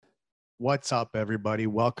What's up, everybody?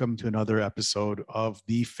 Welcome to another episode of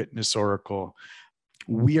the Fitness Oracle.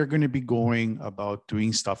 We are going to be going about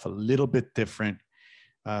doing stuff a little bit different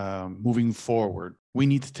moving forward. We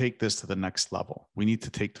need to take this to the next level. We need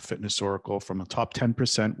to take the Fitness Oracle from a top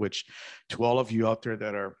 10%, which to all of you out there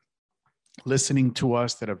that are listening to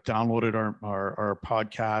us, that have downloaded our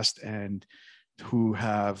podcast and who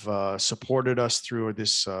have supported us through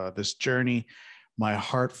this journey, my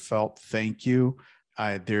heartfelt thank you.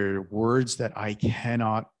 There are words that I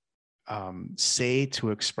cannot say to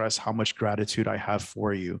express how much gratitude I have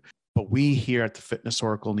for you. But we here at the Fitness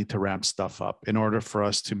Oracle need to ramp stuff up in order for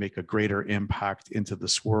us to make a greater impact into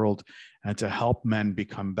this world and to help men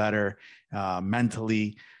become better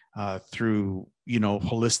mentally through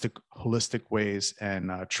holistic ways,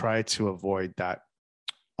 and try to avoid that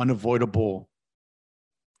unavoidable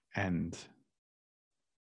end,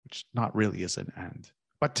 which not really is an end.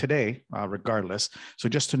 But today, regardless, so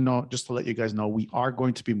just to let you guys know, we are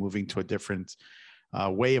going to be moving to a different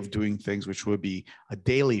way of doing things, which would be a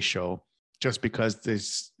daily show, just because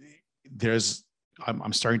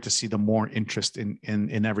I'm starting to see the more interest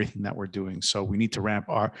in everything that we're doing. So we need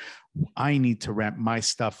to I need to ramp my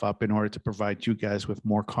stuff up in order to provide you guys with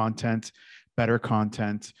more content, better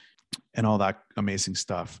content, and all that amazing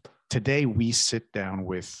stuff. Today, we sit down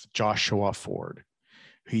with Joshua Ford.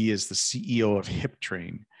 He is the CEO of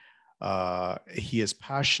HipTrain. He is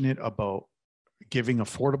passionate about giving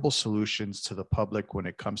affordable solutions to the public when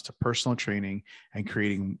it comes to personal training and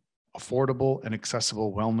creating affordable and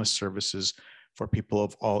accessible wellness services for people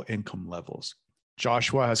of all income levels.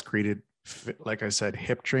 Joshua has created, like I said,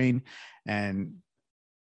 HipTrain. And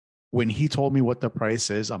when he told me what the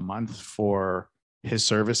price is a month for his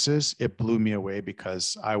services, it blew me away,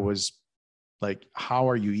 because I was like, how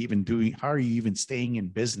are you even staying in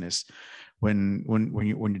business when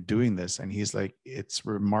you're doing this? And he's like, it's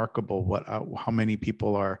remarkable how many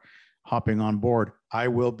people are hopping on board. I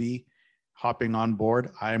will be hopping on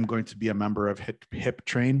board. I am going to be a member of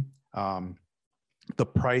HipTrain. The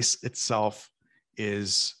price itself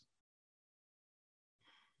is,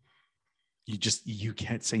 you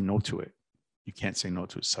can't say no to it. You can't say no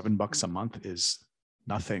to it. $7 a month is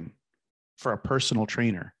nothing for a personal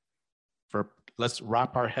trainer. Let's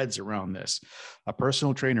wrap our heads around this. A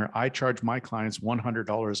personal trainer, I charge my clients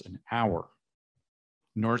 $100 an hour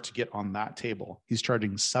in order to get on that table. He's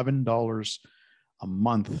charging $7 a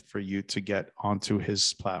month for you to get onto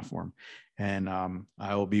his platform. And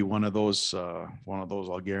I will be one of those.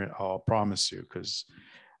 I'll promise you, because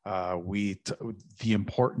the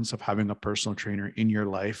importance of having a personal trainer in your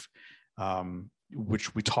life,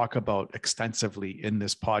 which we talk about extensively in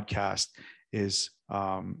this podcast, is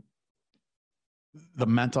the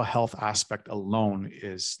mental health aspect alone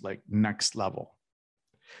is like next level.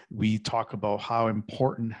 We talk about how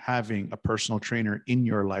important having a personal trainer in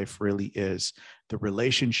your life really is, the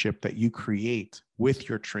relationship that you create with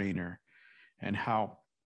your trainer, and how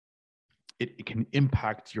it can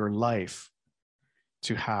impact your life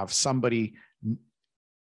to have somebody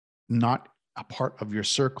not a part of your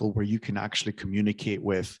circle where you can actually communicate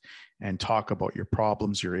with and talk about your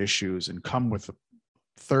problems, your issues, and come with a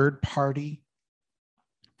third party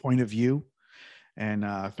point of view and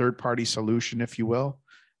a third party solution, if you will.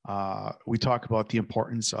 We talk about the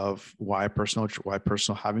importance of why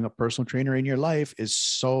having a personal trainer in your life is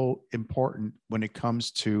so important when it comes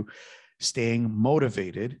to staying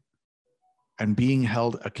motivated and being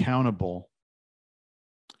held accountable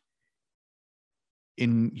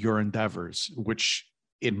in your endeavors, which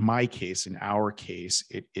in our case,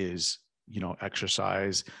 it is,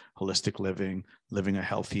 exercise, holistic living a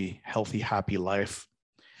healthy, happy life.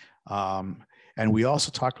 And we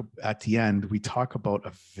also talk at the end, we talk about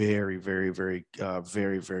a very, very, very,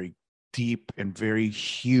 very, very deep and very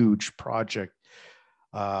huge project,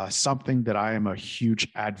 something that I am a huge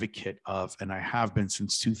advocate of, and I have been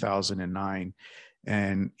since 2009.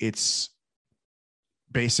 And it's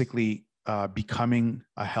basically becoming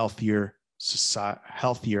a healthier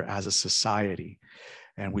as a society.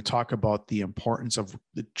 And we talk about the importance of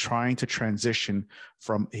trying to transition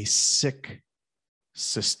from a sick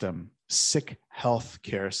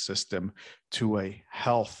healthcare system to a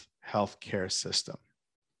healthcare system.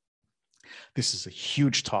 This is a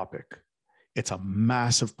huge topic. It's a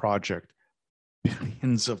massive project.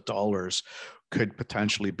 Billions of dollars could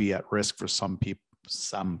potentially be at risk for some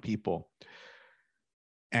people.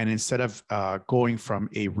 And instead of going from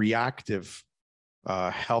a reactive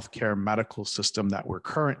healthcare medical system that we're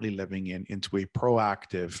currently living in into a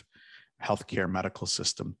proactive healthcare medical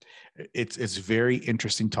system, it's a very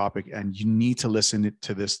interesting topic, and you need to listen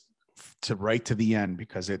to this to right to the end,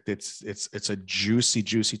 because it's a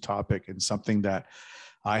juicy topic, and something that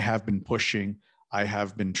I have been pushing. I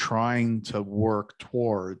have been trying to work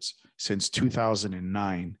towards since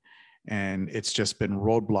 2009, and it's just been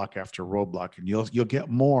roadblock after roadblock. And you'll get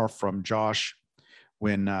more from Josh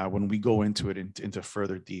when we go into it into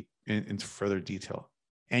further detail.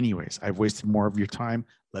 Anyways, I've wasted more of your time.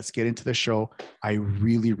 Let's get into the show. I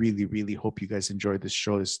really hope you guys enjoyed this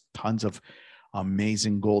show. There's tons of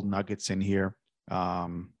amazing gold nuggets in here.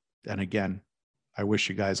 And again, I wish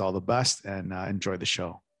you guys all the best, and enjoy the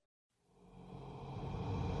show.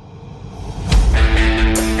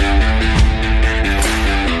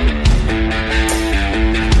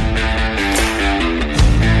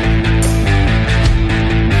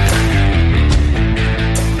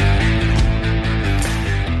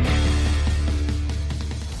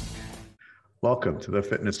 Welcome to the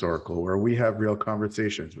Fitness Oracle, where we have real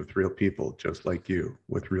conversations with real people just like you,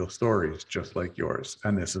 with real stories just like yours.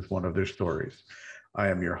 And this is one of their stories. I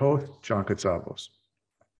am your host, John Katsavos.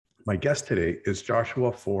 My guest today is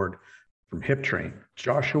Joshua Ford from HipTrain.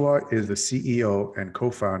 Joshua is the CEO and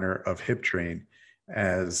co-founder of HipTrain.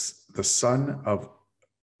 As the son of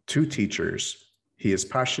two teachers, he is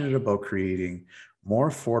passionate about creating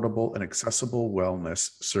more affordable and accessible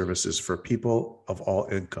wellness services for people of all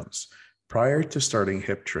incomes. Prior to starting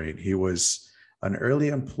HipTrain, he was an early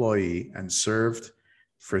employee and served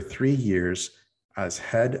for 3 years as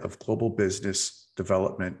head of global business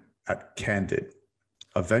development at Candid,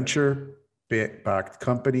 a venture-backed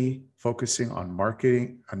company focusing on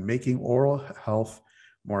marketing and making oral health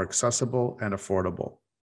more accessible and affordable.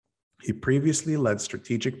 He previously led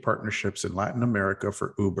strategic partnerships in Latin America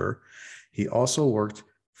for Uber. He also worked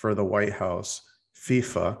for the White House,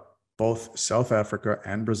 FIFA, both South Africa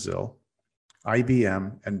and Brazil,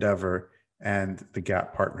 IBM, Endeavor, and the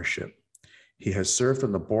Gap Partnership. He has served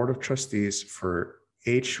on the board of trustees for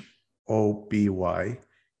HOBY,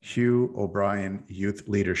 Hugh O'Brien Youth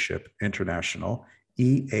Leadership International,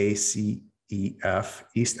 EACEF,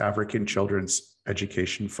 East African Children's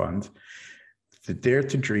Education Fund, the Dare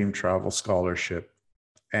to Dream Travel Scholarship,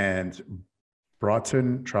 and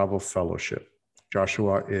Broughton Travel Fellowship.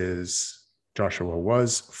 Joshua was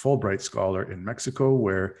Fulbright Scholar in Mexico,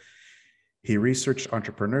 where he researched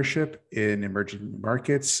entrepreneurship in emerging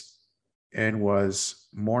markets, and was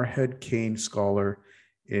Morehead Cain Scholar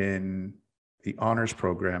in the honors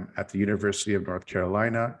program at the University of North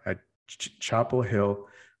Carolina at Chapel Hill,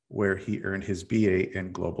 where he earned his BA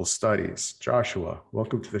in global studies. Joshua,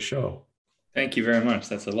 welcome to the show. Thank you very much.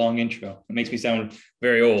 That's a long intro. It makes me sound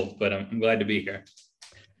very old, but I'm glad to be here.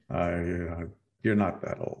 You're not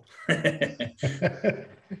that old.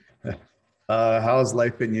 How's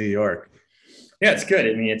life in New York? Yeah, it's good.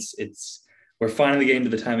 I mean, we're finally getting to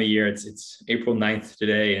the time of year. It's April 9th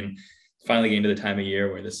today, and finally getting to the time of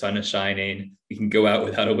year where the sun is shining. We can go out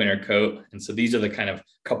without a winter coat. And so these are the kind of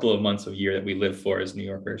couple of months of year that we live for as New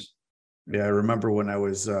Yorkers. Yeah, I remember when I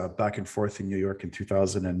was back and forth in New York in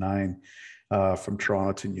 2009, from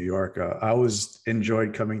Toronto to New York. I always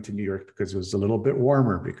enjoyed coming to New York because it was a little bit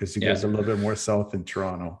warmer, because you guys are a little bit more south than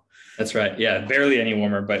Toronto. That's right. Yeah, barely any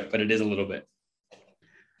warmer, but it is a little bit.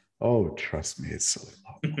 Oh, trust me, it's so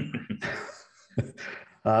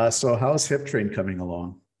long. So how's HipTrain coming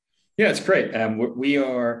along? Yeah, it's great. We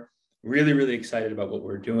are really excited about what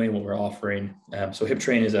we're doing, what we're offering. So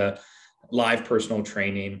HipTrain is a live personal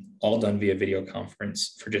training, all done via video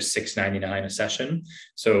conference for just $6.99 a session.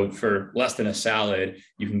 So for less than a salad,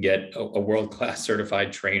 you can get a world-class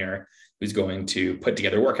certified trainer who's going to put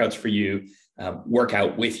together workouts for you, work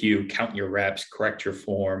out with you, count your reps, correct your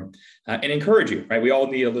form, and encourage you, right? We all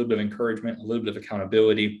need a little bit of encouragement, a little bit of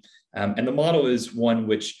accountability. And the model is one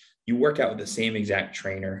which you work out with the same exact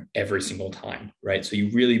trainer every single time, right? So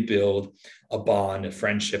you really build a bond, a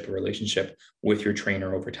friendship, a relationship with your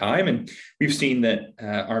trainer over time. And we've seen that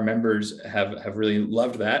our members have really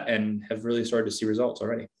loved that and have really started to see results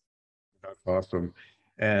already. That's awesome.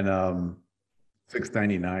 And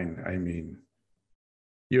 $6.99, I mean,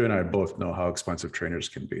 you and I both know how expensive trainers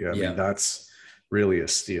can be. I mean, that's really a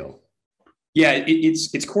steal. Yeah,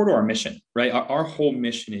 it's core to our mission, right? Our whole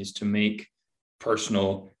mission is to make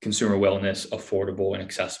personal consumer wellness affordable and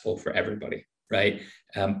accessible for everybody, right?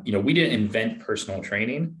 We didn't invent personal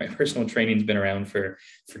training, right? Personal training's been around for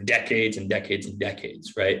decades and decades and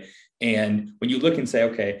decades, right? And when you look and say,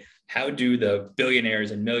 okay, how do the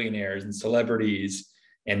billionaires and millionaires and celebrities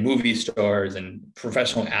and movie stars and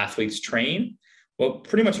professional athletes train? Well,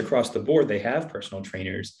 pretty much across the board, they have personal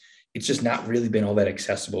trainers. It's just not really been all that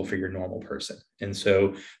accessible for your normal person. And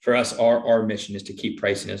so for us, our mission is to keep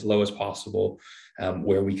pricing as low as possible,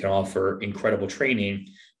 where we can offer incredible training,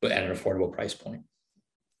 but at an affordable price point.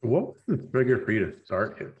 What was the trigger for you to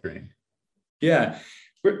start HIIT training? Yeah,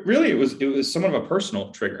 really, it was somewhat of a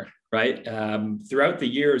personal trigger, right? Throughout the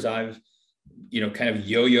years, I've kind of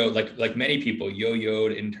yo-yo, like many people,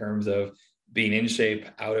 yo-yoed in terms of being in shape,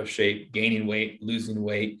 out of shape, gaining weight, losing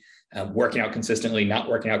weight, working out consistently, not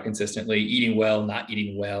working out consistently, eating well, not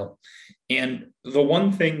eating well. And the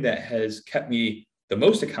one thing that has kept me the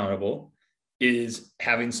most accountable is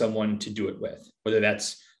having someone to do it with, whether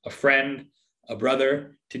that's a friend, a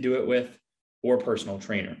brother to do it with, or a personal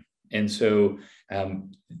trainer. And so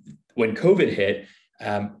when COVID hit,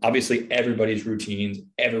 obviously everybody's routines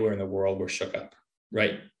everywhere in the world were shook up,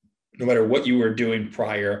 right? No matter what you were doing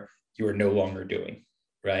prior, you were no longer doing,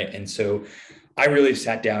 right? And so I really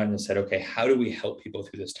sat down and said, okay, how do we help people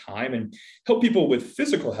through this time and help people with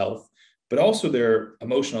physical health, but also their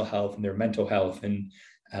emotional health and their mental health? And,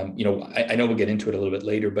 I know we'll get into it a little bit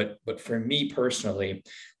later, but for me personally,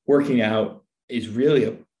 working out is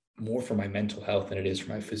really more for my mental health than it is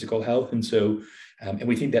for my physical health. And so, and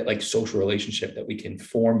we think that like social relationship that we can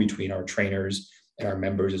form between our trainers and our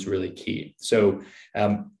members is really key. So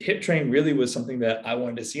HIIT Train really was something that I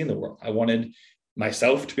wanted to see in the world. I wanted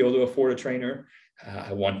myself to be able to afford a trainer.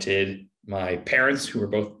 I wanted my parents, who were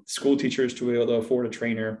both school teachers, to be able to afford a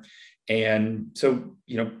trainer. And so,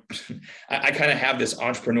 I kind of have this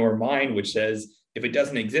entrepreneur mind, which says, if it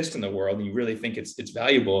doesn't exist in the world and you really think it's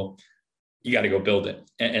valuable, you got to go build it.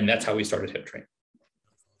 And that's how we started HIIT Train.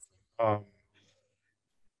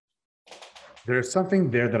 There's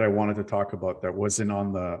something there that I wanted to talk about that wasn't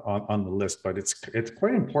on the list, but it's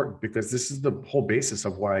quite important because this is the whole basis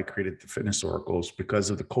of why I created the Fitness Oracles, because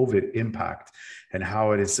of the COVID impact and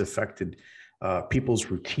how it has affected people's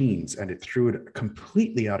routines, and it threw it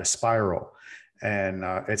completely out of spiral. And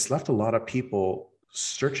it's left a lot of people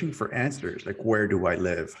searching for answers, like, where do I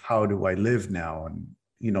live? How do I live now? And,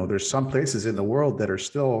 there's some places in the world that are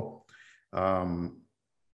still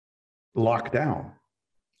locked down.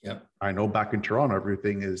 Yeah, I know back in Toronto,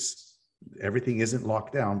 everything isn't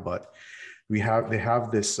locked down, but they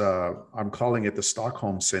have this, I'm calling it the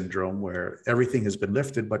Stockholm syndrome, where everything has been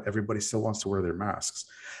lifted, but everybody still wants to wear their masks.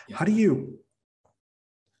 Yeah.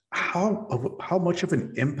 How much of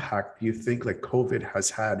an impact do you think like COVID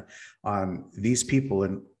has had on these people,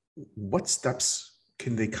 and what steps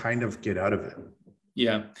can they kind of get out of it?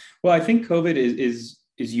 Yeah, well, I think COVID is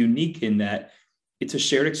unique in that it's a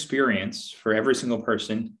shared experience for every single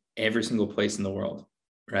person, every single place in the world,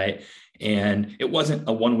 right? And it wasn't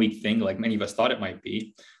a 1 week thing like many of us thought it might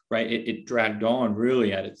be, right? It dragged on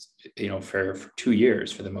really at its, for 2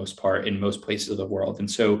 years for the most part in most places of the world. And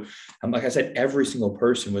so, like I said, every single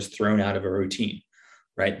person was thrown out of a routine,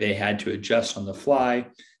 right? They had to adjust on the fly.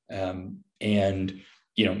 And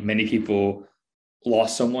many people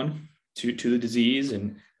lost someone to the disease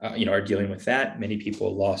and, are dealing with that. Many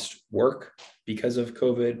people lost work because of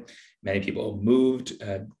COVID. Many people moved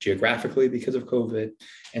geographically because of COVID.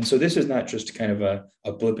 And so this is not just kind of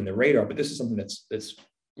a blip in the radar, but this is something that's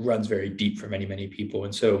runs very deep for many, many people.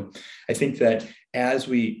 And so I think that as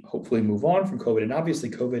we hopefully move on from COVID, and obviously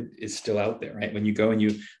COVID is still out there, right? When you go and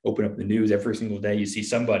you open up the news every single day, you see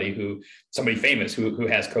somebody famous who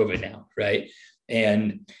has COVID now, right?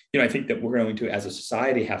 And, I think that we're going to, as a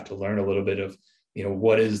society, have to learn a little bit of,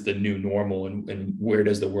 what is the new normal and where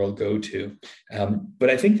does the world go to? But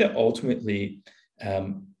I think that ultimately,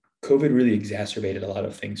 COVID really exacerbated a lot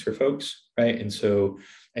of things for folks, right? And so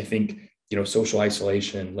I think, social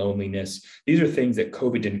isolation, loneliness, these are things that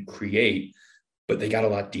COVID didn't create, but they got a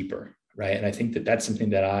lot deeper, right? And I think that that's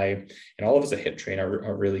something that I and all of us at HIIT Train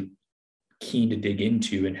are really keen to dig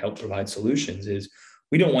into and help provide solutions. Is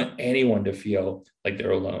we don't want anyone to feel like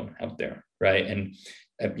they're alone out there, right? And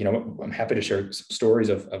I'm happy to share some stories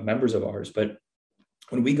of members of ours, but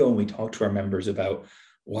when we go and we talk to our members about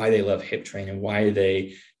why they love HIIT Train and why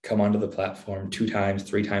they come onto the platform 2 times,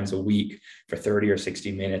 3 times a week for 30 or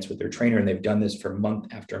 60 minutes with their trainer, and they've done this for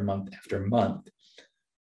month after month after month,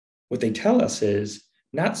 what they tell us is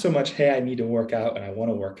not so much, hey, I need to work out and I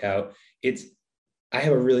want to work out. It's, I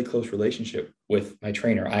have a really close relationship with my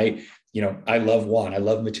trainer. I love Juan, I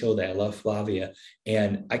love Matilda, I love Flavia,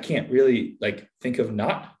 and I can't really think of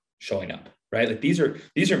not showing up, right? Like these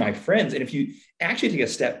are my friends. And if you actually take a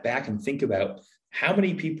step back and think about how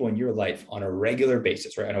many people in your life on a regular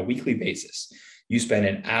basis, right, on a weekly basis, you spend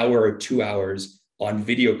an hour or 2 hours on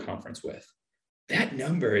video conference with, that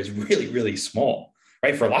number is really, really small,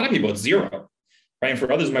 right? For a lot of people, it's 0, right? And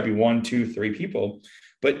for others, it might be 1, 2, 3 people,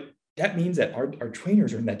 but that means that our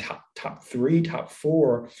trainers are in the top 3, top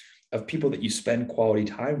 4 of people that you spend quality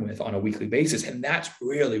time with on a weekly basis. And that's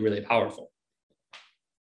really, really powerful.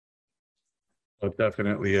 It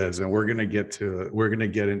definitely is. And we're going to get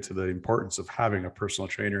into the importance of having a personal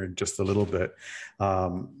trainer in just a little bit.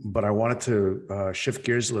 But I wanted to shift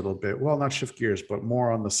gears a little bit. Well, not shift gears, but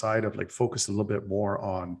more on the side of like focus a little bit more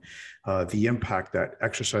on the impact that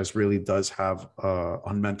exercise really does have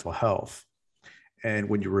on mental health. And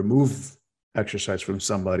when you remove exercise from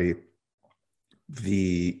somebody,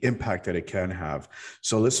 the impact that it can have.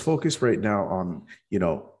 So let's focus right now on,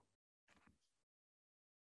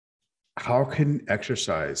 how can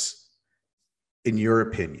exercise, in your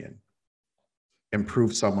opinion,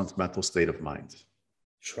 improve someone's mental state of mind?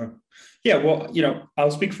 Sure. Yeah. Well,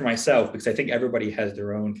 I'll speak for myself because I think everybody has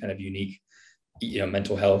their own kind of unique,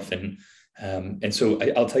 mental health. And so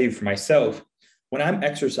I'll tell you for myself, when I'm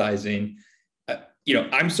exercising,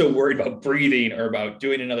 I'm so worried about breathing or about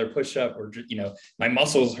doing another push-up or, my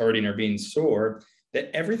muscles hurting or being sore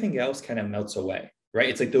that everything else kind of melts away, right?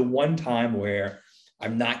 It's like the one time where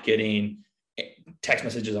I'm not getting text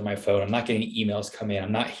messages on my phone. I'm not getting emails come in.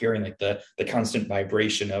 I'm not hearing like the constant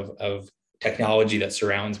vibration of technology that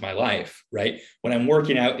surrounds my life, right? When I'm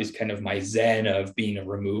working out is kind of my zen of being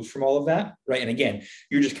removed from all of that, right? And again,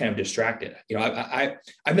 you're just kind of distracted. I've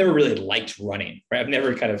never really liked running, right? I've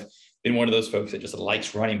never kind of been one of those folks that just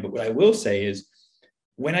likes running. But what I will say is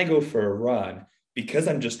when I go for a run, because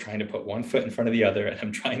I'm just trying to put one foot in front of the other and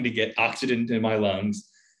I'm trying to get oxygen into my lungs,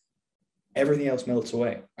 everything else melts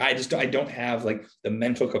away. I don't have like the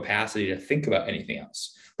mental capacity to think about anything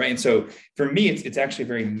else, right? And so for me, it's actually a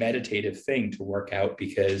very meditative thing to work out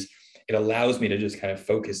because it allows me to just kind of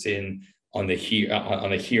focus in on the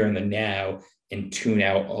here and the now and tune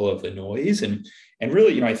out all of the noise. And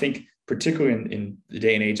really, I think particularly in the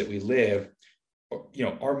day and age that we live,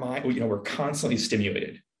 our mind, we're constantly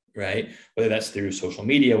stimulated, right? Whether that's through social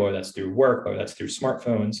media, whether that's through work, whether that's through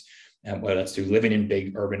smartphones, whether that's through living in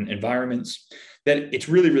big urban environments, that it's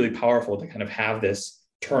really, really powerful to kind of have this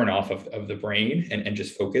turn off of the brain and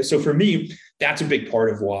just focus. So for me, that's a big part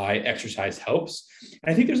of why exercise helps.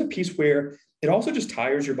 And I think there's a piece where it also just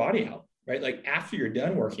tires your body out, right? Like after you're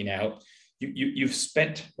done working out, you've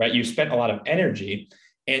spent a lot of energy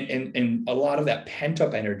and a lot of that pent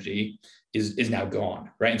up energy is now gone,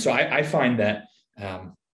 right? And so I find that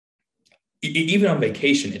even on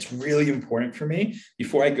vacation, it's really important for me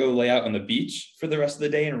before I go lay out on the beach for the rest of the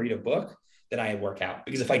day and read a book that I work out.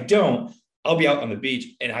 Because if I don't, I'll be out on the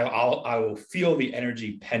beach and I will feel the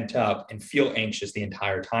energy pent up and feel anxious the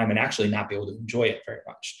entire time and actually not be able to enjoy it very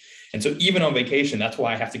much. And so even on vacation, that's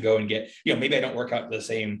why I have to go and get, maybe I don't work out the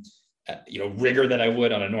same rigor that I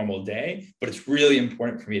would on a normal day, but it's really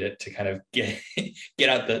important for me to kind of get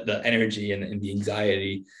out the energy and the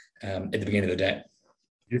anxiety at the beginning of the day.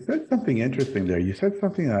 You said something interesting there. You said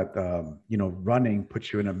something that, running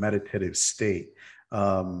puts you in a meditative state.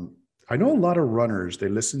 I know a lot of runners, they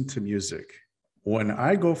listen to music. When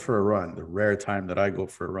I go for a run, the rare time that I go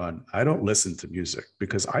for a run, I don't listen to music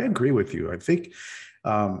because I agree with you. I think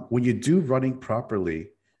when you do running properly,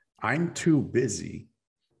 I'm too busy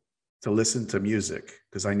to listen to music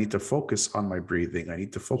because I need to focus on my breathing. I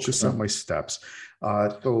need to focus on my steps.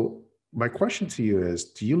 So my question to you is,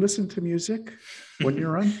 do you listen to music when you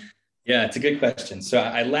run? Yeah, it's a good question. So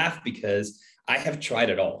I laugh because I have tried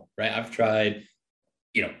it all, right? I've tried,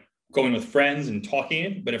 going with friends and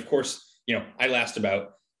talking, but of course, I last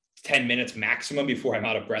about 10 minutes maximum before I'm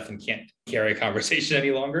out of breath and can't carry a conversation any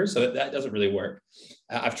longer. So that doesn't really work.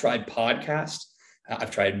 I've tried podcasts. I've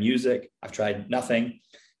tried music. I've tried nothing.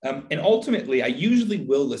 And ultimately, I usually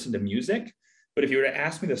will listen to music. But if you were to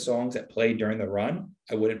ask me the songs that played during the run,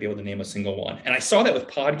 I wouldn't be able to name a single one. And I saw that with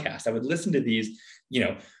podcasts. I would listen to these,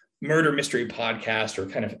 murder mystery podcasts or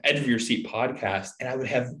kind of edge of your seat podcasts, and I would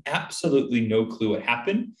have absolutely no clue what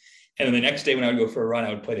happened. And then the next day when I would go for a run, I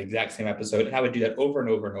would play the exact same episode, and I would do that over and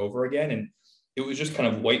over and over again. And it was just kind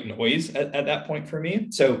of white noise at that point for me.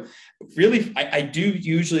 So really, I do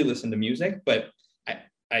usually listen to music, but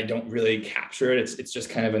I don't really capture it. It's just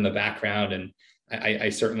kind of in the background, and I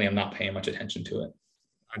certainly am not paying much attention to it.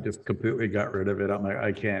 I just completely got rid of it. I'm like,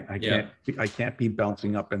 I can't be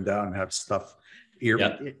bouncing up and down and have stuff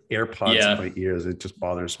AirPods in my ears. It just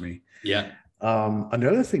bothers me. Yeah.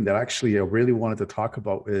 Another thing that actually I really wanted to talk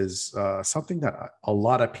about is something that a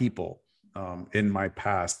lot of people in my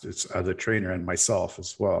past, it's as a trainer and myself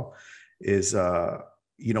as well, is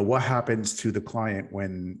what happens to the client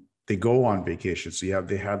when they go on vacation. So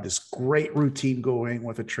they have this great routine going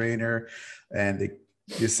with a trainer, and they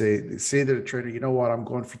say to the trainer, you know what, I'm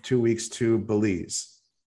going for 2 weeks to Belize.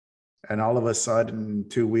 And all of a sudden,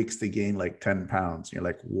 2 weeks, they gain like 10 pounds. You're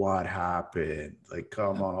like, what happened? Like,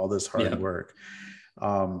 come on, all this hard work.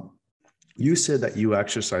 You said that you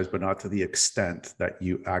exercise, but not to the extent that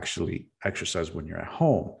you actually exercise when you're at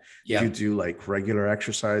home. Yeah. Do you do like regular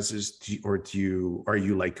exercises, are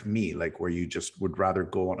you like me, like where you just would rather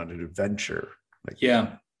go on an adventure? Like,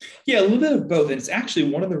 Yeah. Yeah, a little bit of both. And it's actually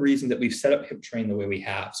one of the reasons that we've set up HipTrain the way we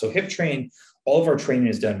have. So HipTrain, all of our training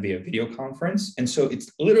is done via video conference. And so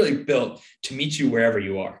it's literally built to meet you wherever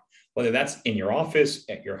you are, whether that's in your office,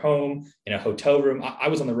 at your home, in a hotel room. I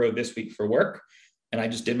was on the road this week for work, and I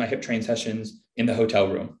just did my HipTrain sessions in the hotel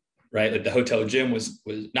room, right? Like the hotel gym was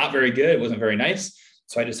not very good. It wasn't very nice.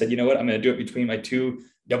 So I just said, you know what, I'm going to do it between my two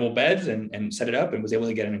double beds and set it up, and was able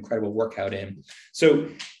to get an incredible workout in. So,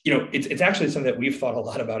 it's actually something that we've thought a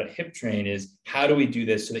lot about at HipTrain is how do we do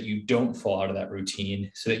this so that you don't fall out of that routine,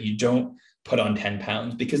 so that you don't put on 10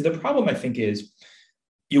 pounds? Because the problem, I think, is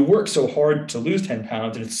you work so hard to lose 10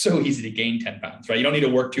 pounds and it's so easy to gain 10 pounds, right? You don't need to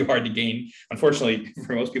work too hard to gain. Unfortunately,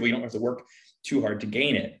 for most people, you don't have to work too hard to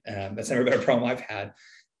gain it. That's never been a problem I've had.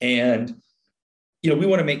 And we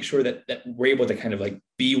want to make sure that we're able to kind of like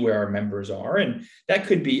be where our members are. And that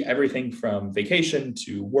could be everything from vacation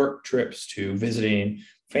to work trips to visiting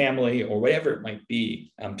family or whatever it might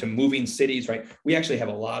be, to moving cities, right? We actually have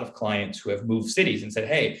a lot of clients who have moved cities and said,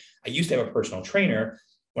 hey, I used to have a personal trainer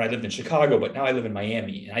when I lived in Chicago, but now I live in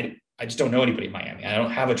Miami and I just don't know anybody in Miami. I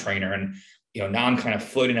don't have a trainer. And, now I'm kind of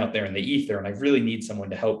floating out there in the ether and I really need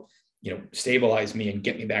someone to help, stabilize me and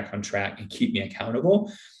get me back on track and keep me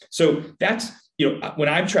accountable. So that's, when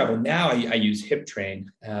I've traveled now, I use HipTrain,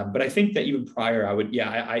 but I think that even prior,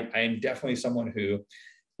 I am definitely someone who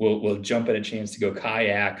will jump at a chance to go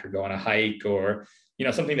kayak or go on a hike or,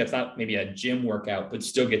 something that's not maybe a gym workout, but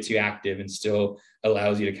still gets you active and still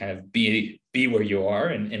allows you to kind of be where you are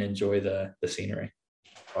and enjoy the scenery.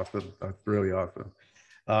 Awesome. That's really awesome.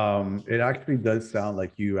 It actually does sound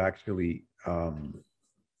like you actually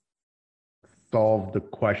solve the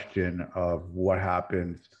question of what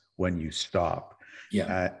happens when you stop.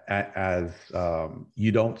 Yeah. As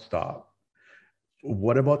you don't stop.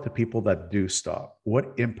 What about the people that do stop?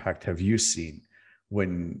 What impact have you seen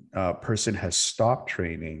when a person has stopped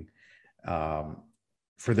training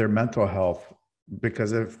for their mental health?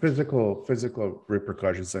 Because of physical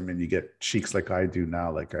repercussions. I mean, you get cheeks like I do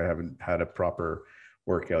now. Like I haven't had a proper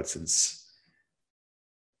workout since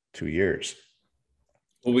 2 years.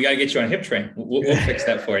 Well, we got to get you on HipTrain. We'll fix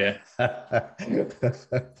that for you.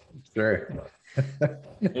 Sure.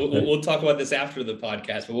 We'll talk about this after the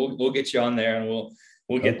podcast, but we'll get you on there and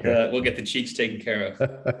we'll get the cheeks taken care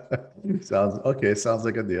of. Sounds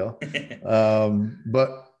like a deal. But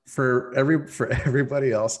for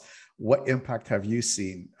everybody else, what impact have you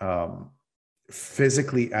seen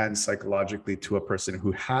physically and psychologically to a person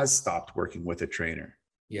who has stopped working with a trainer?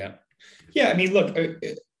 Yeah. I mean, look,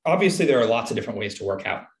 obviously there are lots of different ways to work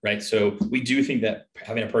out, right? So we do think that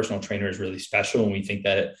having a personal trainer is really special. And we think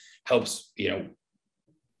that it helps,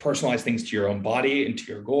 personalize things to your own body and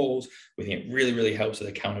to your goals. We think it really, really helps with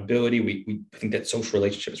accountability. We think that social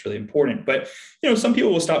relationship is really important, but, some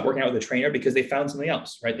people will stop working out with a trainer because they found something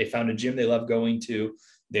else, right? They found a gym they love going to.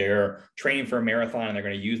 They're training for a marathon and they're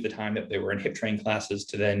going to use the time that they were in HipTrain classes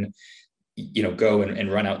to then, go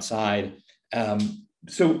and run outside.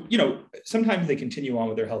 So, sometimes they continue on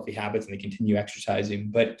with their healthy habits and they continue exercising,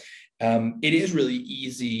 but it is really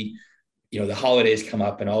easy. The holidays come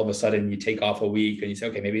up and all of a sudden you take off a week and you say,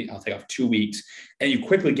 okay, maybe I'll take off 2 weeks, and you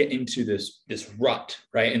quickly get into this rut,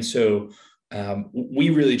 right? And so we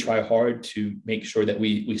really try hard to make sure that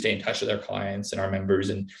we stay in touch with our clients and our members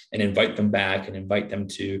and invite them back and invite them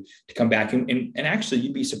to come back. And actually,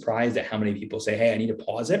 you'd be surprised at how many people say, hey, I need to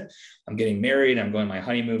pause it. I'm getting married. I'm going on my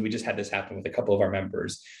honeymoon. We just had this happen with a couple of our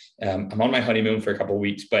members. I'm on my honeymoon for a couple of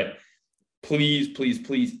weeks, but please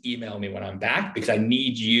email me when I'm back because I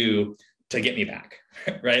need you to get me back,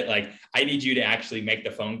 right? Like I need you to actually make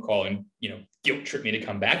the phone call and, guilt trip me to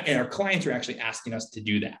come back. And our clients are actually asking us to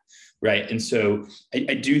do that. Right. And so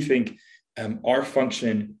I do think our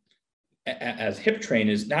function as HipTrain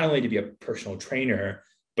is not only to be a personal trainer,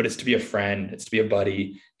 but it's to be a friend, it's to be a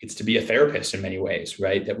buddy, it's to be a therapist in many ways,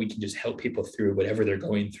 right? That we can just help people through whatever they're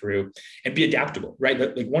going through and be adaptable, right?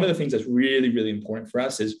 Like one of the things that's really, really important for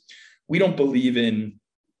us is we don't believe in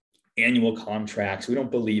annual contracts. We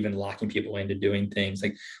don't believe in locking people into doing things.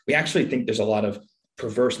 Like we actually think there's a lot of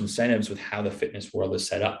perverse incentives with how the fitness world is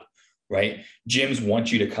set up, right? Gyms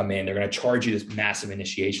want you to come in. They're going to charge you this massive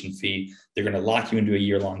initiation fee. They're going to lock you into a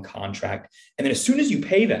year-long contract. And then as soon as you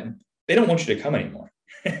pay them, they don't want you to come anymore.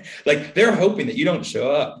 Like they're hoping that you don't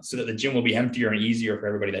show up so that the gym will be emptier and easier for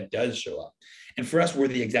everybody that does show up. And for us, we're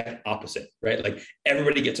the exact opposite, right? Like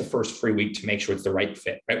everybody gets a first free week to make sure it's the right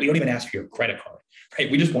fit, right? We don't even ask for your credit card.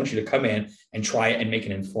 right? We just want you to come in and try it and make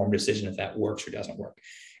an informed decision if that works or doesn't work.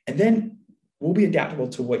 And then we'll be adaptable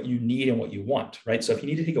to what you need and what you want, right? So if you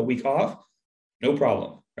need to take a week off, no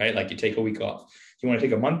problem, right? Like you take a week off. If you want to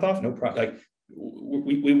take a month off, no problem. Like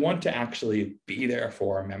we want to actually be there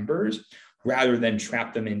for our members rather than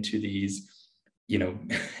trap them into these,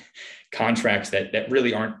 contracts that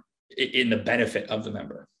really aren't in the benefit of the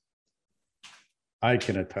member. I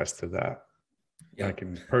can attest to that. Yeah. I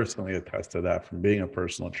can personally attest to that from being a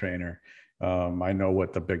personal trainer. I know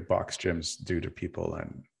what the big box gyms do to people,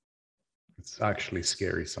 and it's actually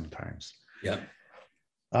scary sometimes. Yeah.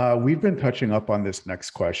 We've been touching up on this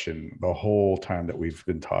next question the whole time that we've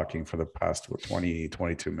been talking for the past 20,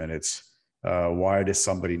 22 minutes. Why does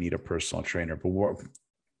somebody need a personal trainer?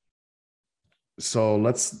 So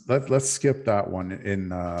let's skip that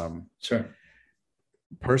one. Sure.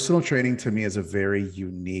 Personal training to me is a very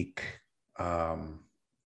unique,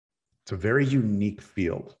 it's a very unique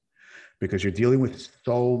field because you're dealing with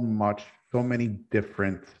so many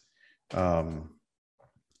different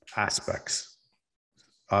aspects.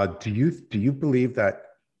 Do you believe that?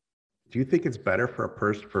 Do you think it's better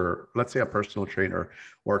for let's say a personal trainer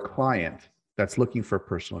or a client that's looking for a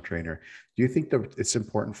personal trainer? Do you think that it's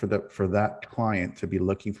important for that client to be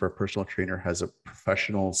looking for a personal trainer has a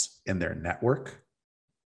professionals in their network?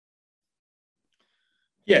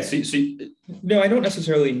 Yeah. So no, I don't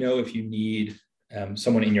necessarily know if you need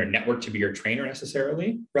someone in your network to be your trainer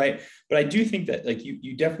necessarily, right? But I do think that like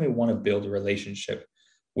you definitely want to build a relationship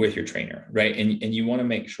with your trainer, right? And you want to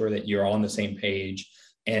make sure that you're all on the same page.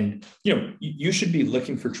 And you should be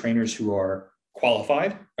looking for trainers who are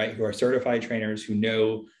qualified, right? Who are certified trainers who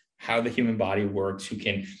know how the human body works, who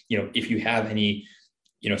can, if you have any,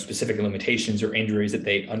 specific limitations or injuries, that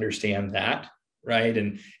they understand that, right?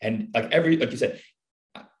 And like you said,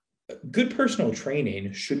 good personal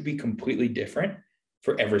training should be completely different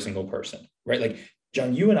for every single person, right? Like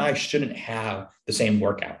John, you and I shouldn't have the same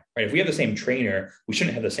workout, right? If we have the same trainer, we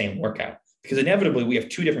shouldn't have the same workout because inevitably we have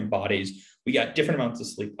two different bodies. We got different amounts of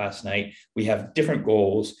sleep last night. We have different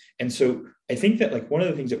goals. And so I think that like one of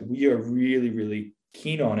the things that we are really, really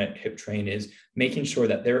keen on at Hip Train is making sure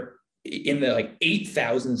that they're in the like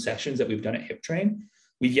 8,000 sessions that we've done at Hip Train,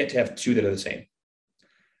 we've yet to have two that are the same.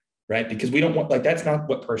 Right? Because we don't want, like, that's not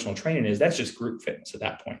what personal training is. That's just group fitness at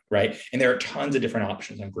that point, right? And there are tons of different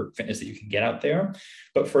options on group fitness that you can get out there.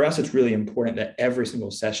 But for us, it's really important that every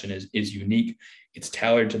single session is unique. It's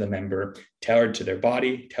tailored to the member, tailored to their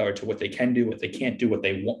body, tailored to what they can do, what they can't do, what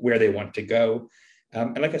they want, where they want to go.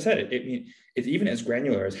 And like I said, it's even as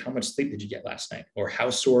granular as how much sleep did you get last night, or how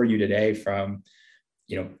sore are you today from,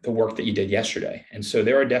 the work that you did yesterday. And so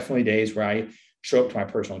there are definitely days where I show up to my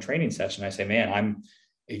personal training session. I say, man, I'm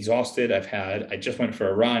exhausted. I just went for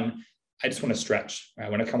a run. I just want to stretch. I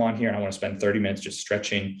want to come on here and I want to spend 30 minutes just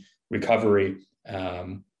stretching, recovery,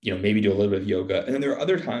 maybe do a little bit of yoga. And then there are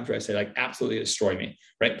other times where I say, like, absolutely destroy me,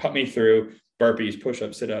 right? Put me through burpees,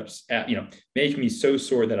 push-ups, sit-ups, make me so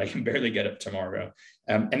sore that I can barely get up tomorrow.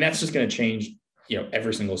 And that's just going to change,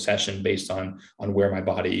 every single session based on where my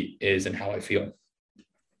body is and how I feel.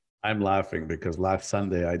 I'm laughing because last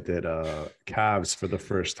Sunday I did calves for the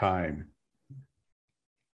first time.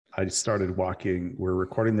 I started walking. We're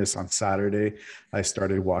recording this on Saturday. I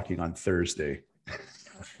started walking on Thursday.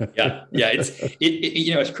 Yeah.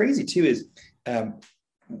 It's crazy too. Is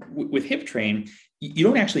with Hip Train, you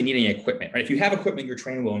don't actually need any equipment, right? If you have equipment, your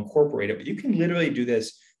trainer will incorporate it. But you can literally do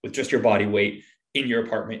this with just your body weight in your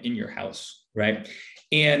apartment, in your house, right?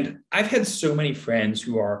 And I've had so many friends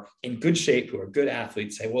who are in good shape, who are good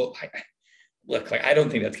athletes, say, "Well, I don't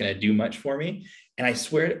think that's going to do much for me." And I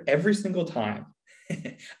swear, every single time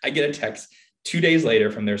I get a text 2 days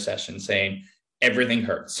later from their session saying everything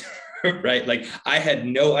hurts, right? Like I had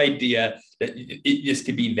no idea that it just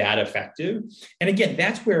could be that effective. And again,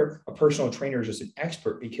 that's where a personal trainer is just an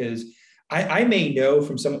expert, because I may know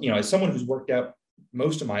from someone, as someone who's worked out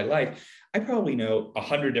most of my life, I probably know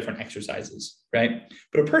 100 different exercises, right?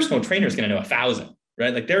 But a personal trainer is going to know 1,000.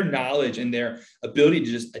 Right? Like their knowledge and their ability to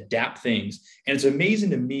just adapt things. And it's amazing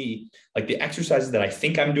to me, like the exercises that I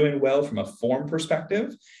think I'm doing well from a form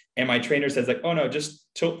perspective. And my trainer says like, oh no, just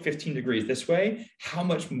tilt 15 degrees this way, how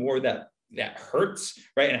much more that hurts,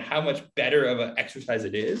 right? And how much better of an exercise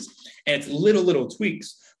it is. And it's little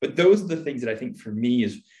tweaks, but those are the things that I think for me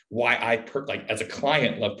is why I as a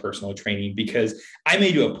client love personal training, because I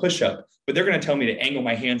may do a push-up, but they're going to tell me to angle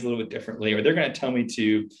my hands a little bit differently, or they're going to tell me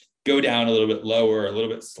to go down a little bit lower, a little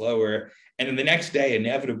bit slower. And then the next day,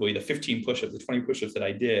 inevitably, the 15 push-ups, the 20 push-ups that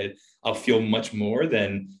I did, I'll feel much more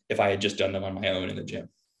than if I had just done them on my own in the gym.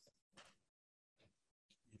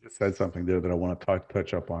 just said something there that I want to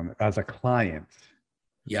touch up on as a client,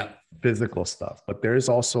 Yeah. physical stuff, but there's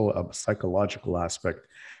also a psychological aspect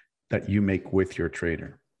that you make with your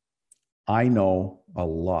trainer. I know a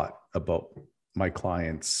lot about my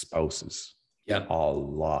clients' spouses. Yeah. A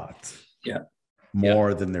lot. Yeah.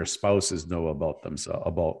 More than their spouses know about themselves,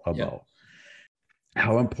 about.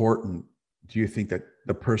 How important do you think that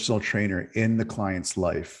the personal trainer in the client's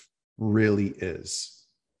life really is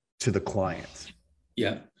to the client?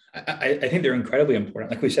 Yeah. I think they're incredibly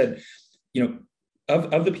important. Like we said,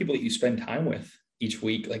 of the people that you spend time with each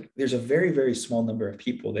week, like there's a very, very small number of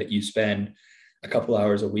people that you spend a couple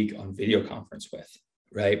hours a week on video conference with,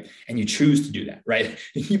 right? And you choose to do that, right?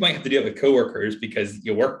 You might have to do it with coworkers because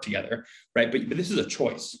you work together, right? But this is a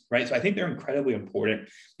choice, right? So I think they're incredibly important.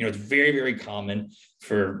 It's very, very common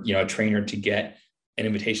for, a trainer to get an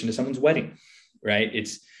invitation to someone's wedding, right?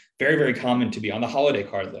 It's very, very common to be on the holiday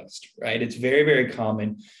card list, right? It's very, very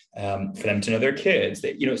common for them to know their kids.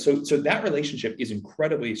 That, so that relationship is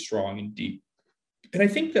incredibly strong and deep. And I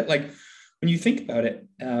think that, like, when you think about it,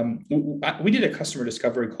 we did a customer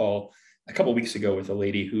discovery call a couple of weeks ago with a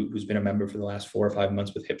lady who's been a member for the last 4 or 5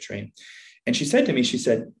 months with HipTrain. And she said to me,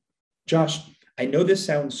 Josh, I know this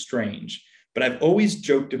sounds strange, but I've always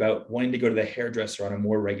joked about wanting to go to the hairdresser on a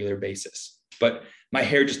more regular basis, but my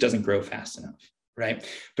hair just doesn't grow fast enough, right?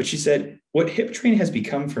 But she said, what HipTrain has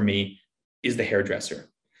become for me is the hairdresser,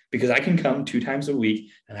 because I can come 2 times a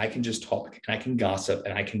week and I can just talk and I can gossip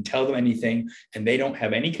and I can tell them anything, and they don't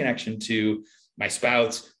have any connection to my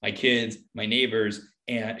spouse, my kids, my neighbors.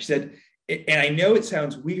 And she said, and I know it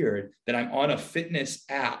sounds weird that I'm on a fitness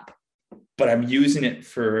app, but I'm using it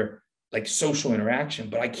for like social interaction,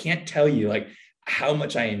 but I can't tell you like how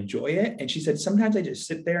much I enjoy it. And she said, sometimes I just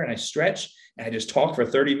sit there and I stretch and I just talk for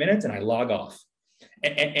 30 minutes and I log off.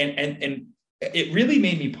 And it really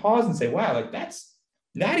made me pause and say, wow, like that's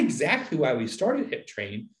not exactly why we started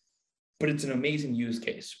HipTrain, but it's an amazing use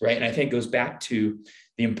case, right? And I think it goes back to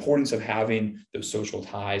the importance of having those social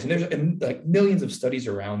ties. And there's like millions of studies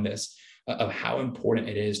around this of how important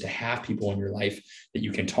it is to have people in your life that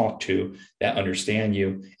you can talk to, that understand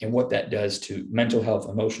you, and what that does to mental health,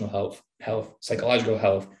 emotional health, psychological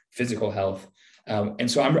health, physical health. And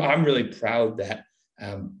so I'm really proud that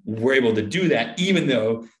we're able to do that, even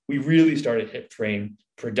though we really started HipTrain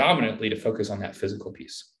predominantly to focus on that physical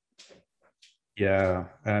piece. Yeah.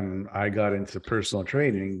 And I got into personal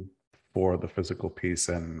training for the physical piece.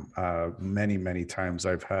 And many, many times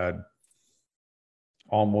I've had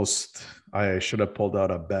I should have pulled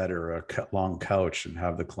out a bed or a long couch and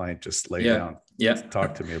have the client just lay down,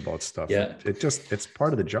 talk to me about stuff. It's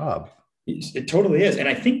part of the job. It totally is. And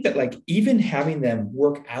I think that like even having them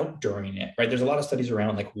work out during it, right? There's a lot of studies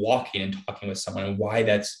around like walking and talking with someone and why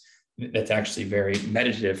that's actually very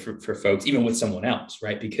meditative for folks, even with someone else,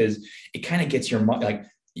 right? Because it kind of gets your mind, like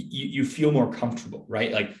you feel more comfortable,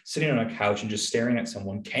 right? Like sitting on a couch and just staring at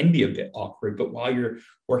someone can be a bit awkward, but while you're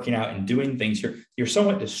working out and doing things, you're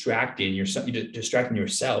somewhat distracting. You're distracting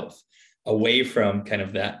yourself away from kind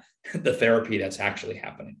of the therapy that's actually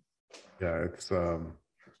happening. Yeah,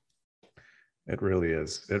 it really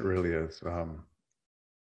is. It really is.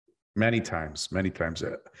 Many times,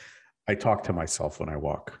 I talk to myself when I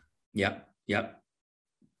walk. Yeah.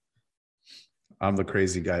 I'm the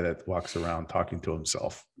crazy guy that walks around talking to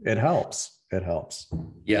himself. It helps.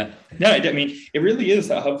 Yeah. No, I mean, it really is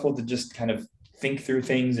helpful to just kind of think through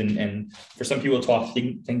things and for some people talk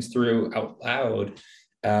things through out loud.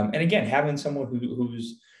 And again, having someone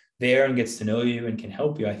who's there and gets to know you and can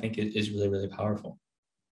help you, I think is really, really powerful.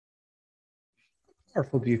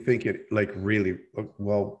 Powerful. Do you think it like really,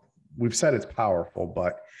 well, we've said it's powerful,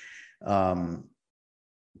 but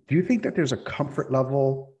do you think that there's a comfort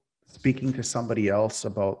level speaking to somebody else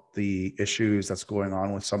about the issues that's going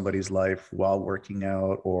on with somebody's life while working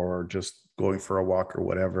out or just going for a walk or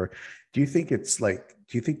whatever? Do you think there's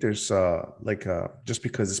just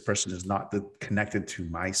because this person is not connected to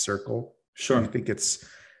my circle? Sure. Do you think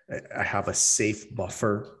I have a safe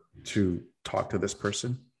buffer to talk to this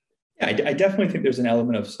person? Yeah, I definitely think there's an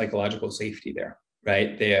element of psychological safety there,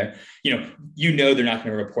 right? They're not going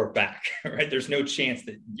to report back, right? There's no chance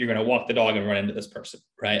that you're going to walk the dog and run into this person,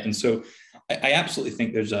 right? And so I absolutely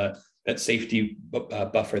think there's that safety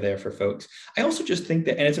buffer there for folks. I also just think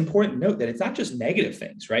that, and it's important to note that it's not just negative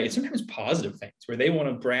things, right? It's sometimes positive things where they want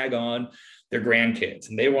to brag on their grandkids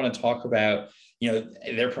and they want to talk about,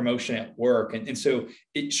 their promotion at work. And so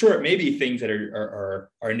it may be things that are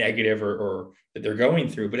negative or that they're going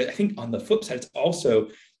through, but I think on the flip side, it's also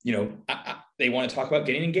they want to talk about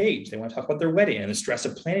getting engaged. They want to talk about their wedding and the stress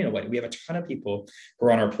of planning a wedding. We have a ton of people who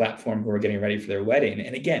are on our platform who are getting ready for their wedding.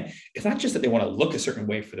 And again, it's not just that they want to look a certain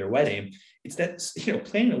way for their wedding. It's that,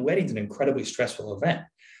 planning a wedding is an incredibly stressful event,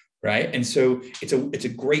 right? And so it's a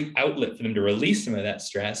great outlet for them to release some of that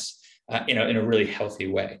stress in a really healthy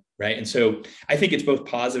way, right? And so I think it's both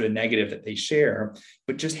positive and negative that they share,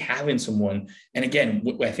 but just having someone, and again,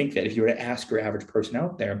 I think that if you were to ask your average person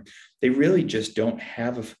out there, they really just don't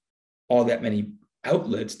have all that many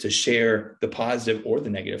outlets to share the positive or the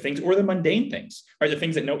negative things or the mundane things, right? The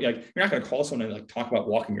things that you're not going to call someone and like talk about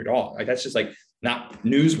walking your dog. Like that's just like not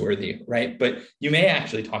newsworthy, right? But you may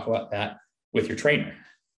actually talk about that with your trainer.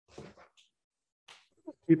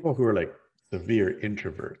 People who are like severe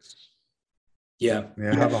introverts. Yeah.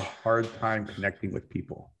 They have a hard time connecting with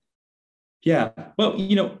people. Yeah. Well,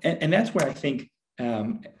 and that's where I think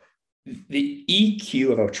the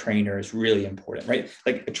EQ of a trainer is really important, right?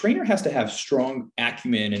 Like a trainer has to have strong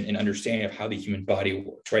acumen and understanding of how the human body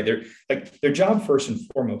works, right? Their job first and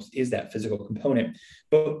foremost is that physical component.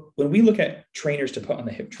 But when we look at trainers to put on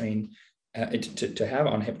the hip train, to have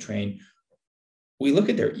on hip train, we look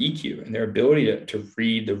at their EQ and their ability to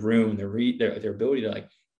read the room, their ability to like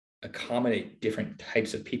accommodate different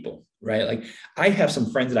types of people, right? Like I have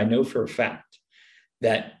some friends that I know for a fact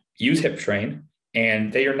that use hip train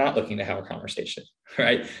and they are not looking to have a conversation,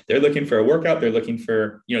 right? They're looking for a workout. They're looking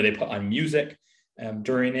for, they put on music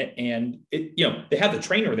during it, and they have the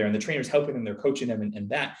trainer there and the trainer's helping them, they're coaching them and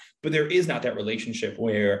that, but there is not that relationship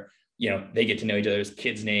where, they get to know each other's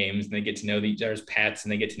kids' names and they get to know each other's pets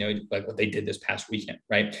and they get to know like what they did this past weekend,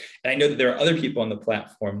 right? And I know that there are other people on the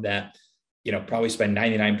platform that probably spend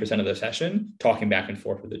 99% of the session talking back and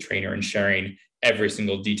forth with the trainer and sharing every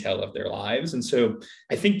single detail of their lives. And so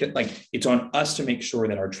I think that like, it's on us to make sure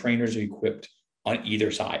that our trainers are equipped on either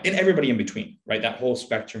side and everybody in between, right? That whole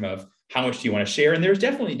spectrum of how much do you want to share? And there's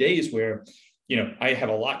definitely days where, I have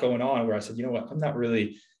a lot going on where I said, I'm not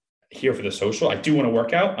really here for the social. I do want to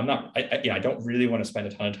work out. I don't really want to spend a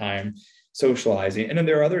ton of time socializing. And then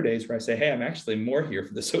there are other days where I say, hey, I'm actually more here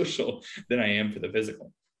for the social than I am for the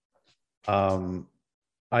physical.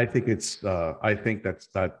 I think that's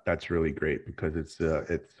really great because it's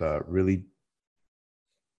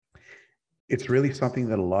really something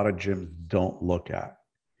that a lot of gyms don't look at,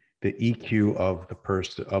 the EQ of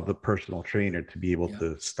the personal trainer to be able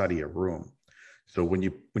to study a room. So when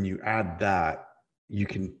you add that, you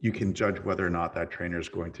can judge whether or not that trainer is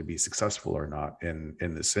going to be successful or not in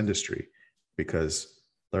this industry, because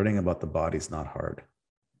learning about the body is not hard.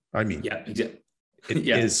 I mean, yeah, exactly.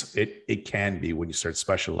 It can be when you start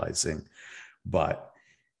specializing, but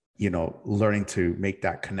learning to make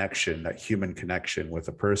that connection, that human connection with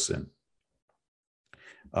a person.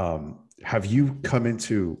 Have you come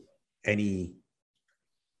into any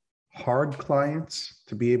hard clients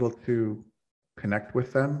to be able to connect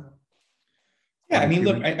with them? Yeah, I mean,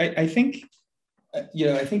 look, I think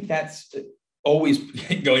I think that's always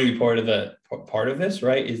going to be part of this,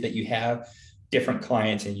 right? Is that you have different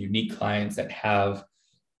clients and unique clients that have,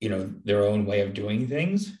 their own way of doing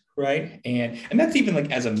things, right? And that's even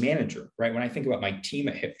like as a manager, right? When I think about my team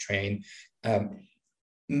at Hip Train,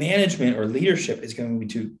 management or leadership is going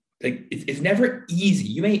to like, it's never easy.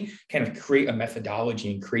 You may kind of create a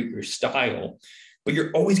methodology and create your style, but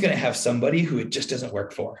you're always going to have somebody who it just doesn't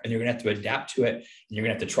work for, and you're going to have to adapt to it, and you're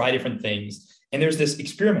going to have to try different things. And there's this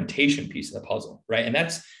experimentation piece of the puzzle, right? And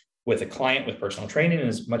that's with a client with personal training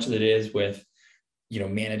as much as it is with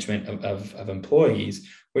management of employees,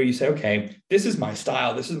 where you say, okay, this is my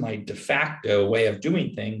style, this is my de facto way of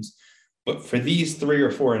doing things, but for these 3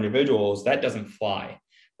 or 4 individuals, that doesn't fly,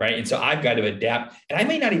 right? And so I've got to adapt, and I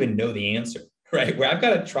may not even know the answer, right? Where I've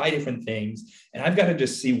got to try different things, and I've got to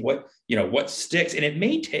just see what sticks. And it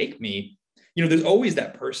may take me, there's always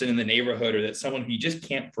that person in the neighborhood or that someone who you just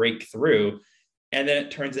can't break through. And then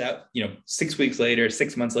it turns out, 6 weeks later,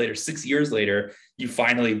 6 months later, 6 years later, you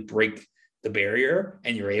finally break the barrier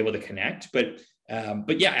and you're able to connect. But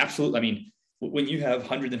yeah, absolutely. I mean, when you have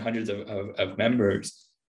hundreds and hundreds of members,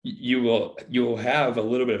 you will have a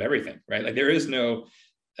little bit of everything, right? Like there is no,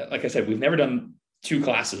 like I said, we've never done 2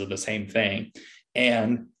 classes of the same thing.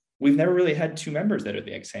 And we've never really had 2 members that are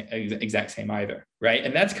the exact same either, right?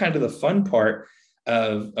 And that's kind of the fun part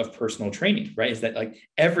of personal training, right? Is that like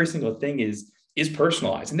every single thing is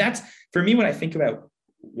personalized. And that's, for me, when I think about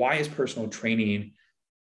why is personal training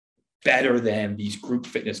better than these group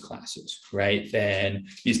fitness classes, right? Than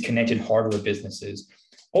these connected hardware businesses.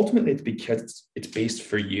 Ultimately, it's because it's based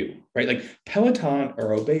for you, right? Like Peloton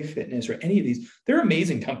or Obey Fitness or any of these, they're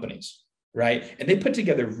amazing companies, right? And they put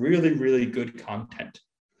together really, really good content.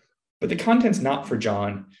 but the content's not for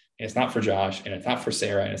John, and it's not for Josh, and it's not for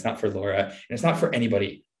Sarah, and it's not for Laura, and it's not for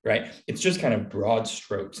anybody, right? It's just kind of broad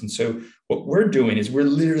strokes. And so what we're doing is we're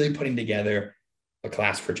literally putting together a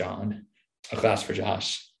class for John, a class for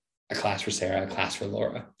Josh, a class for Sarah, a class for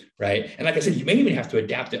Laura, right? And like I said, you may even have to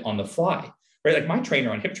adapt it on the fly, right? Like my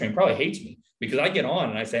trainer on Hip Train probably hates me because I get on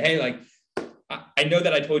and I say, hey, like, I know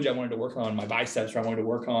that I told you I wanted to work on my biceps, or I wanted to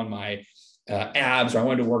work on my abs, or I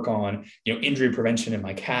wanted to work on, injury prevention in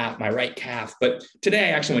my calf, my right calf. But today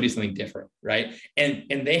I actually want to do something different, right? And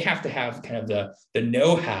they have to have kind of the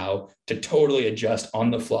know-how to totally adjust on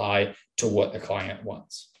the fly to what the client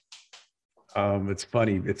wants. It's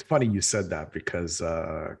funny. It's funny you said that, because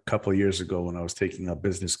a couple of years ago when I was taking a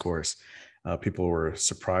business course, people were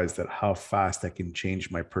surprised at how fast I can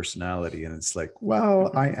change my personality. And it's like,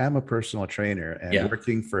 well, I am a personal trainer, and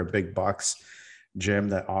working for a big box gym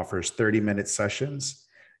that offers 30-minute sessions,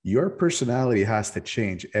 your personality has to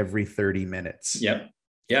change every 30 minutes. Yep.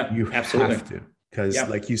 Yeah, you absolutely have to, because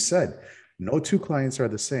like you said, no two clients are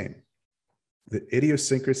the same. The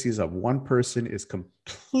idiosyncrasies of one person is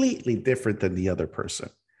completely different than the other person.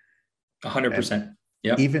 100%.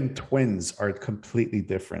 Yeah. Even twins are completely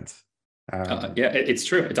different. It's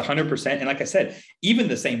true. It's 100%. And like I said, even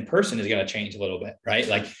the same person is going to change a little bit, right?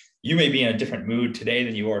 Like you may be in a different mood today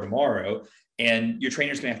than you are tomorrow. And your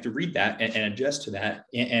trainer's going to have to read that and adjust to that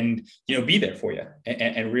and be there for you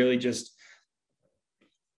and really just,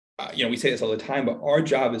 we say this all the time, but our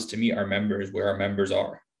job is to meet our members where our members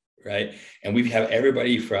are, right? And we have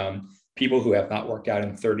everybody from people who have not worked out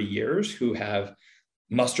in 30 years, who have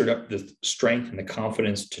mustered up the strength and the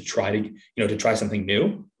confidence to try something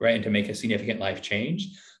new, right? And to make a significant life change.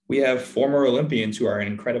 We have former Olympians who are in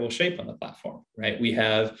incredible shape on the platform, right? We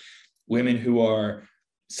have women who are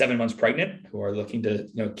 7 months pregnant, who are looking to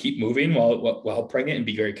keep moving while pregnant and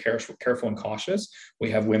be very careful and cautious. We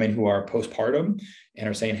have women who are postpartum and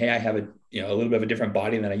are saying, hey, I have a little bit of a different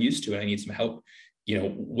body than I used to, and I need some help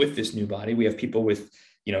with this new body. We have people with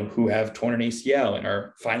who have torn an ACL and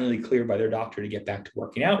are finally cleared by their doctor to get back to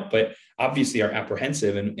working out, but obviously are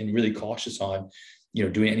apprehensive and really cautious on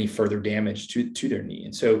doing any further damage to their knee.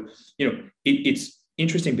 And so it's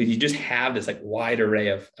interesting because you just have this like wide array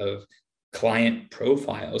of client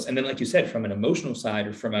profiles. And then, like you said, from an emotional side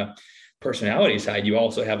or from a personality side, you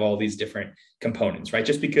also have all these different components, right?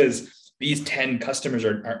 Just because these 10 customers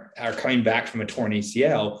are coming back from a torn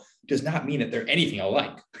ACL does not mean that they're anything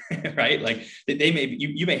alike, right? Like they may,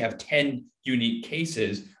 you may have 10 unique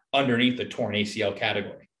cases underneath the torn ACL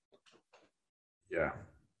category. Yeah.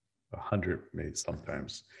 100 maybe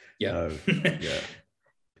sometimes. Yeah.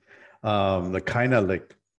 We're kind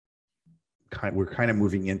of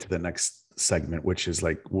moving into the next segment, which is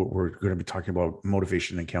like we're going to be talking about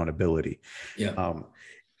motivation and accountability. Yeah.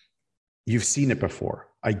 You've seen it before.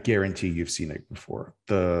 I guarantee you've seen it before.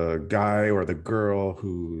 The guy or the girl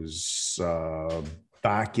who's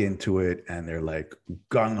back into it and they're like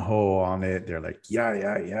gung-ho on it. They're like,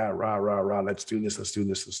 yeah, rah, rah, rah. Let's do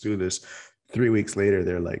this. 3 weeks later,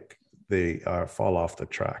 they're like, they fall off the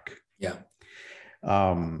track. Yeah.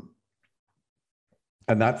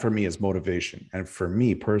 And that for me is motivation. And for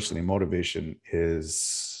me personally, motivation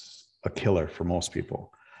is a killer for most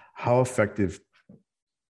people. How effective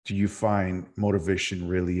do you find motivation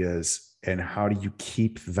really is? And how do you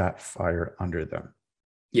keep that fire under them?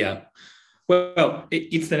 Yeah. Well,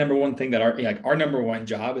 it's the number one thing that our number one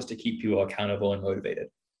job is to keep people accountable and motivated.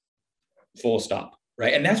 Full stop.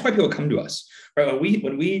 Right. And that's why people come to us, right?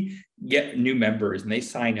 When we get new members and they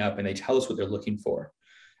sign up and they tell us what they're looking for,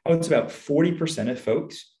 it's about 40% of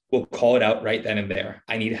folks will call it out right then and there.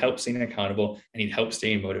 I need help staying accountable. I need help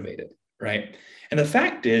staying motivated. Right. And the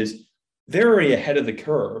fact is they're already ahead of the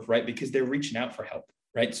curve, right? Because they're reaching out for help.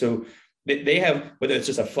 Right. So they have, whether it's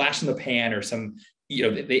just a flash in the pan or some,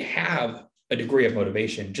 they have a degree of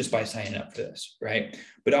motivation just by signing up for this, right?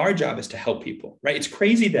 But our job is to help people, right? It's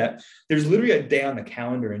crazy that there's literally a day on the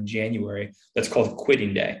calendar in January that's called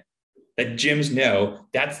quitting day. That gyms know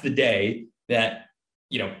that's the day that,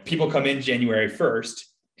 people come in January 1st,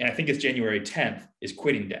 and I think it's January 10th is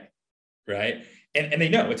quitting day, right? And they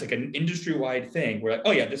know it's like an industry-wide thing. We're like,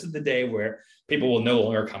 oh yeah, this is the day where people will no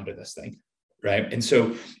longer come to this thing. Right. And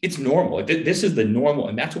so it's normal. This is the normal.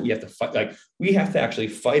 And that's what we have to fight. Like we have to actually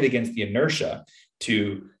fight against the inertia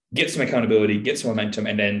to get some accountability, get some momentum,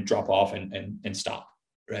 and then drop off and stop.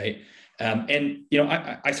 Right.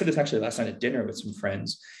 I said this actually last night at dinner with some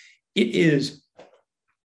friends. It is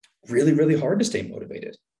really, really hard to stay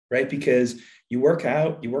motivated. Right. Because you work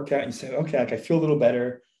out and you say, okay, like I feel a little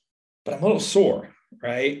better, but I'm a little sore.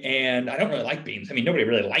 Right. And I don't really like being, nobody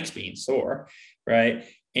really likes being sore. Right.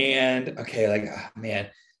 And okay, like, oh, man,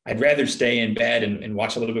 I'd rather stay in bed and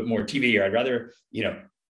watch a little bit more TV, or I'd rather,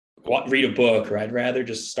 read a book, or I'd rather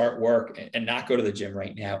just start work and not go to the gym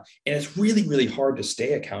right now. And it's really, really hard to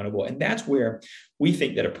stay accountable. And that's where we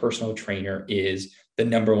think that a personal trainer is the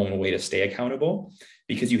number one way to stay accountable,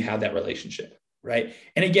 because you have that relationship, right?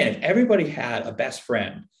 And again, if everybody had a best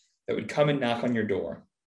friend that would come and knock on your door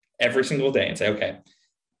every single day and say, okay,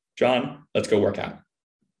 John, let's go work out,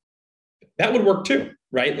 that would work too,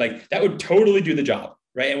 right? Like that would totally do the job,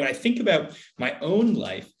 right? And when I think about my own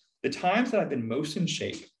life, the times that I've been most in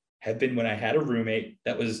shape have been when I had a roommate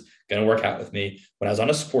that was going to work out with me, when I was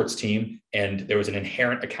on a sports team and there was an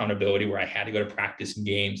inherent accountability where I had to go to practice and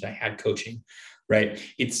games and I had coaching, right?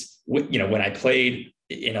 It's, when I played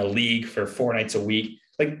in a league for 4 nights a week,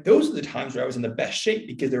 like those are the times where I was in the best shape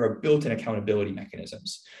because there are built-in accountability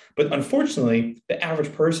mechanisms. But unfortunately, the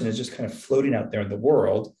average person is just kind of floating out there in the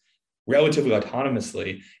world relatively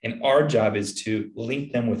autonomously. And our job is to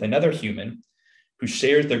link them with another human who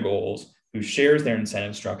shares their goals, who shares their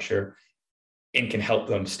incentive structure, and can help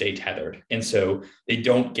them stay tethered. And so they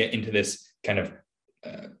don't get into this kind of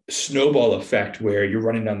snowball effect where you're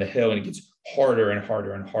running down the hill and it gets harder and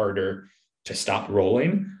harder and harder to stop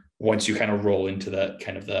rolling once you kind of roll into the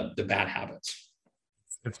kind of the bad habits.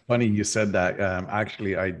 It's funny you said that.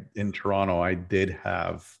 Actually, in Toronto, I did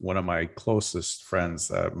have one of my closest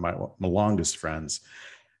friends, my longest friends.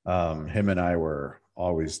 Him and I were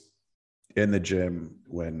always in the gym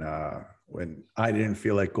when I didn't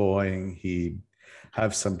feel like going. He'd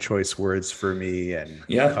have some choice words for me and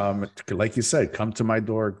come, like you said, come to my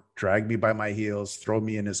door, drag me by my heels, throw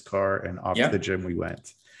me in his car, and off to the gym we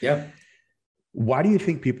went. Yeah. Why do you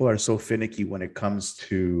think people are so finicky when it comes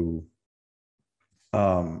to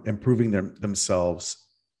improving themselves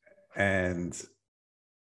and,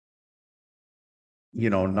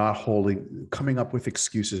 coming up with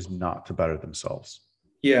excuses not to better themselves?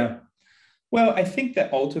 Yeah. Well, I think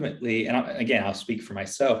that ultimately, and again, I'll speak for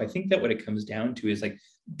myself, I think that what it comes down to is like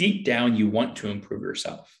deep down, you want to improve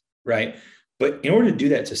yourself, right? But in order to do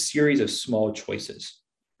that, it's a series of small choices,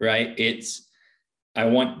 right? It's, I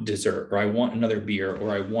want dessert, or I want another beer,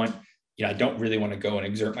 or I want, I don't really want to go and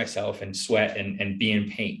exert myself and sweat and be in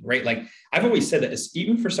pain, right? Like I've always said that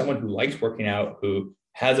even for someone who likes working out, who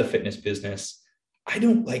has a fitness business, I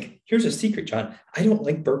don't like, here's a secret, John, I don't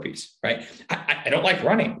like burpees, right? I don't like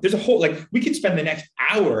running. There's a whole, like, we could spend the next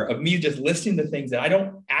hour of me just listening to things that I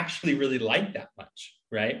don't actually really like that much,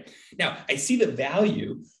 right? Now, I see the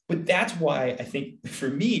value, but that's why I think for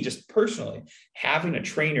me, just personally, having a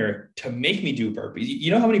trainer to make me do burpees,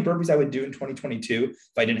 you know how many burpees I would do in 2022 if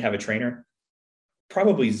I didn't have a trainer?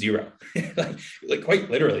 Probably zero, like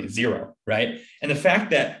quite literally zero, right? And the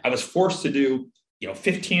fact that I was forced to do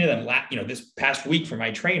 15 of them, this past week for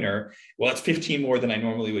my trainer, well, that's 15 more than I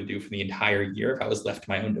normally would do for the entire year if I was left to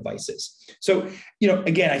my own devices. So,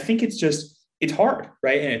 again, I think it's hard,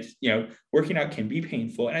 right? And it's, working out can be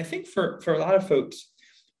painful. And I think for a lot of folks,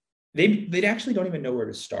 they actually don't even know where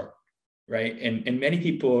to start, right? And many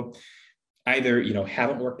people either,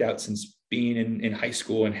 haven't worked out since being in high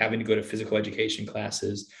school and having to go to physical education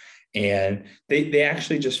classes, and they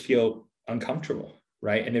actually just feel uncomfortable,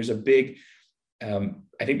 right? And there's a big,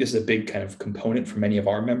 I think this is a big kind of component for many of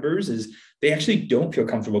our members, is they actually don't feel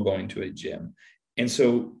comfortable going to a gym. And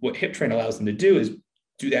so what HipTrain allows them to do is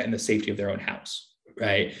do that in the safety of their own house,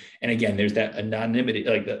 right? And again, there's that anonymity,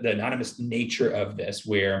 like the anonymous nature of this,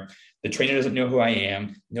 where the trainer doesn't know who I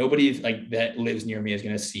am. Nobody like that lives near me is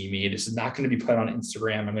going to see me. This is not going to be put on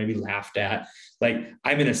Instagram. I'm going to be laughed at. Like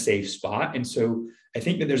I'm in a safe spot. And so I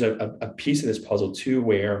think that there's a piece of this puzzle too,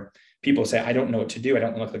 where people say, I don't know what to do. I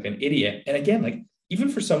don't look like an idiot. And again, like even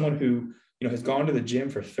for someone who, has gone to the gym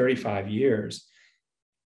for 35 years,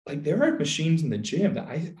 like there are machines in the gym that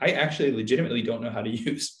I actually legitimately don't know how to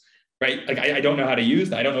use, right? Like I don't know how to use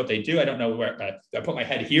them. I don't know what they do. I don't know where do I put my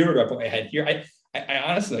head here, or do I put my head here? I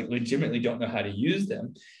honestly like legitimately don't know how to use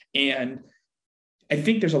them. And I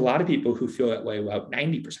think there's a lot of people who feel that way about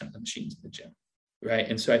 90% of the machines in the gym, right?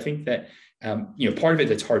 And so I think that, part of it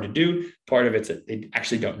that's hard to do, part of it's that they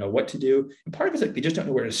actually don't know what to do, and part of it's like they just don't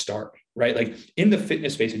know where to start, right? Like in the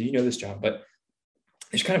fitness space, and this, John, but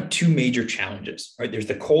there's kind of two major challenges, right? There's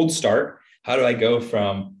the cold start. How do I go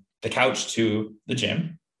from the couch to the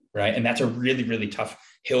gym, right? And that's a really, really tough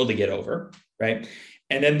hill to get over, right?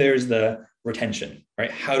 And then there's the retention,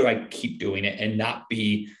 right? How do I keep doing it and not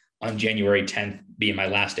be on January 10th being my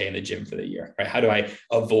last day in the gym for the year, right? How do I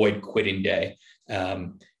avoid quitting day?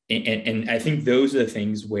 And I think those are the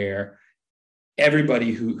things where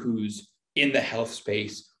everybody who's in the health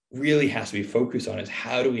space really has to be focused on is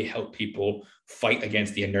how do we help people fight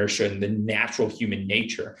against the inertia and the natural human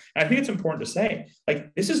nature. And I think it's important to say,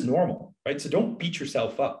 like, this is normal, right? So don't beat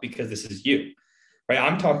yourself up because this is you, right?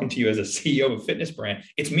 I'm talking to you as a CEO of a fitness brand.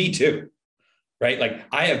 It's me too, right? Like,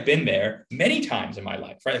 I have been there many times in my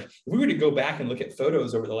life, right? If we were to go back and look at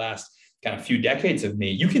photos over the last kind of few decades of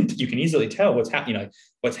me, you can easily tell what's happening, like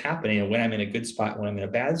what's happening and when I'm in a good spot, when I'm in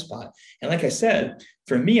a bad spot. And like I said,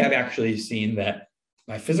 for me, I've actually seen that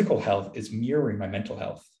my physical health is mirroring my mental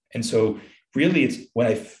health. And so really it's when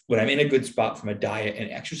I'm in a good spot from a diet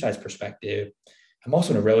and exercise perspective, I'm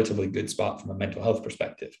also in a relatively good spot from a mental health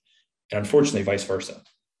perspective. And unfortunately, vice versa.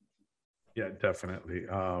 Yeah, definitely.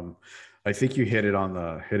 I think you hit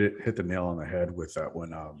the nail on the head with that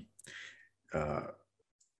one.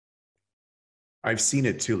 I've seen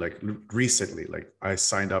it too, like recently, like I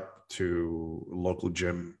signed up to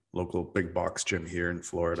local big box gym here in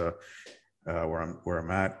Florida, where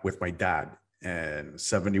I'm at with my dad, and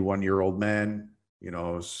 71-year-old man,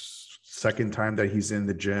 second time that he's in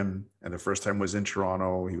the gym, and the first time was in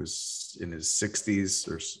Toronto. He was in his 60s,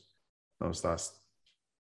 or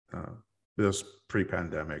it was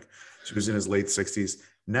pre-pandemic. So he was in his late 60s,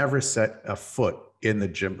 never set a foot in the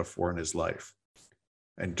gym before in his life.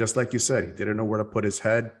 And just like you said, he didn't know where to put his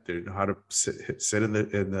head, didn't know how to sit in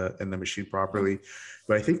the machine properly.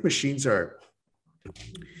 But I think machines are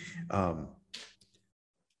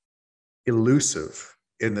elusive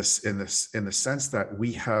in the sense that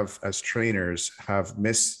we have, as trainers, have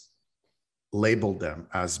mislabeled them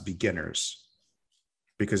as beginners.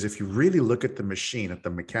 Because if you really look at the machine, at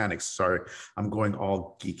the mechanics, sorry, I'm going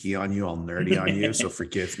all geeky on you, all nerdy on you, so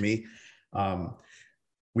forgive me.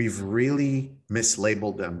 We've really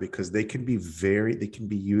mislabeled them because they can be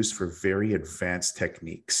used for very advanced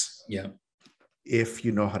techniques. Yeah. If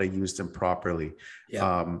you know how to use them properly.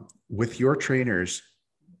 Yeah. With your trainers,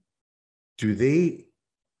 do they,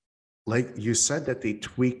 like you said, that they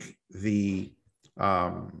tweak the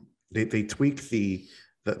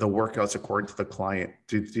workouts according to the client?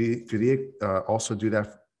 Do they also do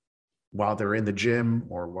that while they're in the gym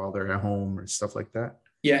or while they're at home or stuff like that?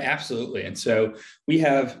 Yeah, absolutely. And so we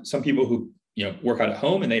have some people who, work out at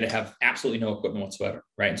home and they have absolutely no equipment whatsoever,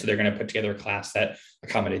 right? And so they're going to put together a class that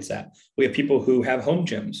accommodates that. We have people who have home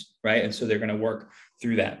gyms, right? And so they're going to work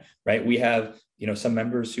through that, right? We have, some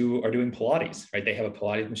members who are doing Pilates, right? They have a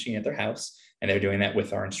Pilates machine at their house and they're doing that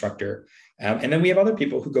with our instructor. And then we have other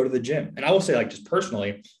people who go to the gym. And I will say, like, just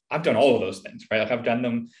personally, I've done all of those things, right? Like, I've done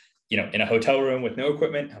them, in a hotel room with no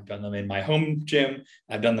equipment. I've done them in my home gym.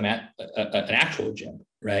 I've done them at an actual gym,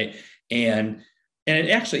 right? And it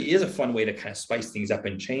actually is a fun way to kind of spice things up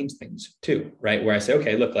and change things too, right? Where I say,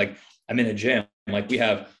 okay, look, like, I'm in a gym, like, we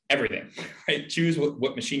have everything, right? Choose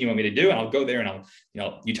what machine you want me to do, and I'll go there and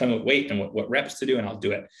I'll, you tell me what weight and what reps to do, and I'll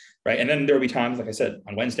do it, right? And then there will be times, like I said,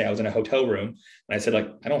 on Wednesday, I was in a hotel room and I said, like,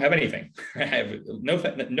 I don't have anything. I have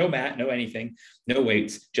no mat, no anything, no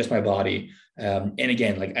weights, just my body. And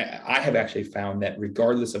again, like, I have actually found that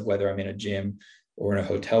regardless of whether I'm in a gym or in a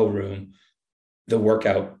hotel room, the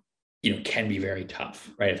workout, can be very tough,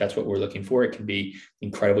 right? If that's what we're looking for, it can be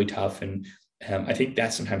incredibly tough. And I think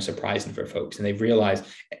that's sometimes surprising for folks. And they've realized,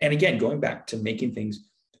 and again, going back to making things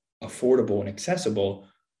affordable and accessible,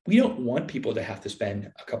 we don't want people to have to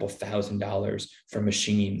spend a couple $1,000s for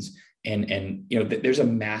machines. And there's a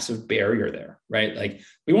massive barrier there, right? Like,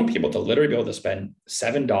 we want people to literally be able to spend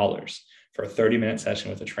 $7 for a 30-minute session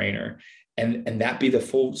with a trainer, and that be the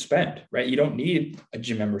full spend, right? You don't need a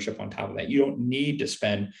gym membership on top of that. You don't need to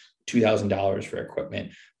spend $2,000 for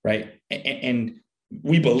equipment, right? And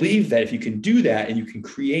we believe that if you can do that and you can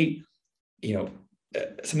create,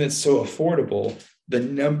 something that's so affordable, the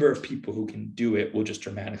number of people who can do it will just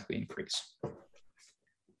dramatically increase.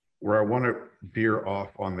 Where I want to veer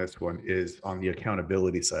off on this one is on the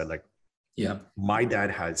accountability side. Like, yeah, my dad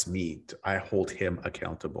has me, I hold him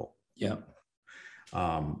accountable. Yeah.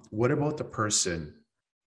 What about the person?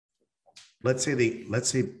 Let's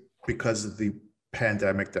say because of the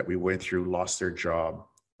pandemic that we went through, lost their job.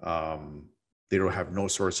 They don't have no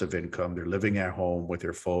source of income. They're living at home with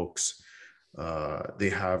their folks. They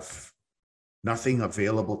have nothing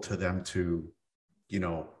available to them to,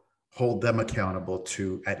 hold them accountable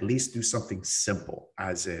to at least do something simple,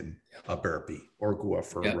 as in a burpee or go out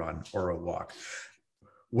for a run or a walk.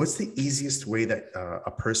 What's the easiest way that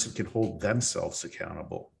a person can hold themselves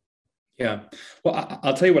accountable? Yeah. Well,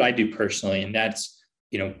 I'll tell you what I do personally, and that's,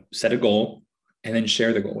 set a goal and then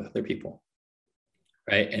share the goal with other people.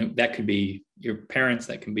 Right. And that could be your parents,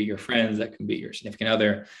 that can be your friends, that can be your significant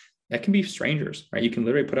other, that can be strangers, right? You can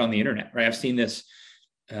literally put it on the internet, right? I've seen this,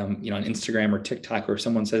 on Instagram or TikTok, where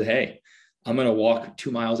someone says, hey, I'm going to walk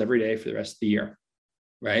 2 miles every day for the rest of the year.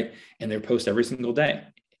 Right. And they're post every single day.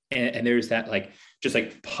 And there's that like, just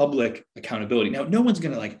like public accountability. Now, no one's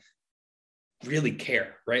going to like really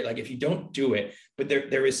care, right? Like if you don't do it, but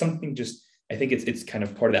there is something just, I think it's kind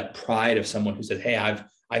of part of that pride of someone who says, hey,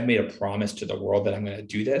 I've made a promise to the world that I'm going to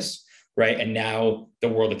do this. Right. And now the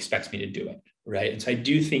world expects me to do it. Right. And so I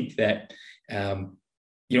do think that,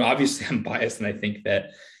 obviously I'm biased, and I think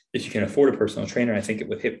that if you can afford a personal trainer, I think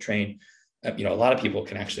with HipTrain, a lot of people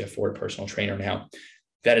can actually afford a personal trainer now.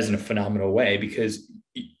 That is in a phenomenal way, because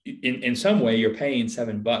in some way you're paying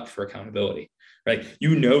 $7 for accountability, right?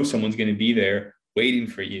 Someone's going to be there waiting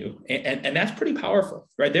for you. And that's pretty powerful,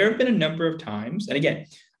 right? There have been a number of times, and again,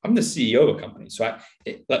 I'm the CEO of a company,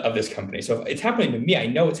 of this company. So if it's happening to me, I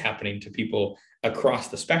know it's happening to people across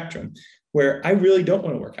the spectrum where I really don't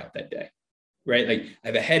want to work out that day, right? Like I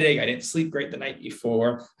have a headache. I didn't sleep great the night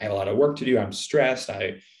before. I have a lot of work to do. I'm stressed.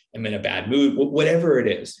 I am in a bad mood, whatever it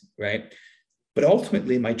is, right? But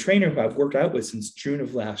ultimately, my trainer, who I've worked out with since June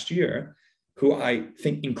of last year, who I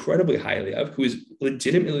think incredibly highly of, who is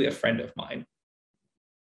legitimately a friend of mine,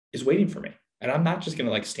 is waiting for me. And I'm not just going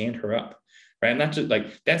to like stand her up, right? I'm not just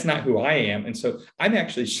like, that's not who I am. And so I'm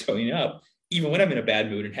actually showing up even when I'm in a bad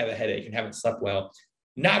mood and have a headache and haven't slept well,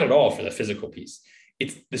 not at all for the physical piece.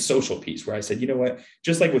 It's the social piece where I said, you know what,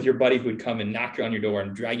 just like with your buddy who would come and knock on your door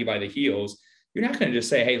and drag you by the heels, you're not going to just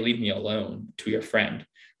say, hey, leave me alone to your friend,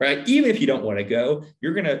 right? Even if you don't want to go,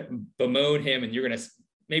 you're going to bemoan him and you're going to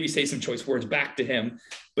maybe say some choice words back to him,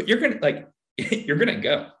 but you're going to you're going to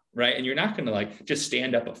go, right? And you're not going to like just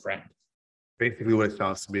stand up a friend. Basically what it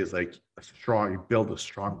sounds to me is like you build a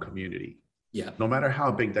strong community. Yeah. No matter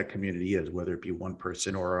how big that community is, whether it be one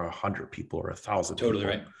person or 100 people or 1,000 people. Totally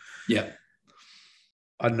right. Yeah.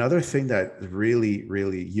 Another thing that really,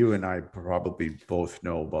 really, you and I probably both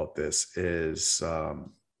know about this is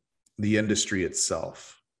the industry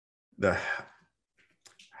itself, the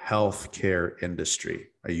healthcare industry.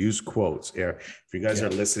 I use quotes. If you guys are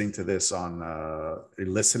listening to this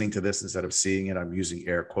instead of seeing it, I'm using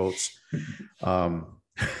air quotes.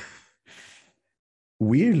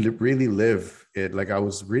 We really live it. Like I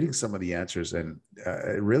was reading some of the answers, and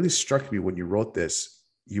it really struck me when you wrote this.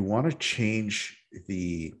 You want to change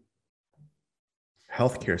the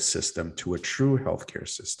healthcare system to a true healthcare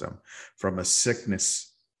system, from a sickness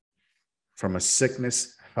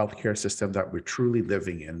healthcare system that we're truly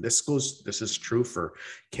living in. This is true for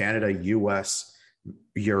Canada, US,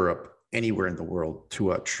 Europe, anywhere in the world,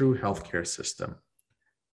 to a true healthcare system.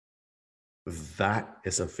 That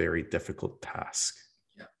is a very difficult task.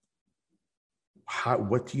 Yeah.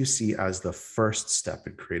 What do you see as the first step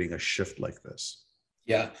in creating a shift like this?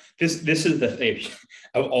 Yeah, this is the thing.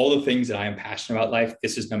 Of all the things that I am passionate about life,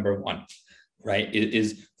 this is number one, right?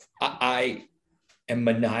 I am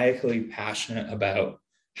maniacally passionate about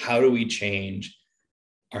how do we change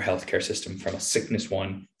our healthcare system from a sickness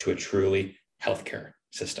one to a truly healthcare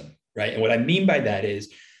system, right? And what I mean by that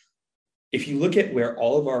is, if you look at where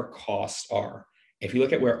all of our costs are, if you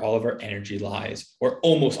look at where all of our energy lies, or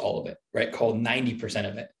almost all of it, right, called 90%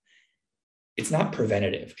 of it, it's not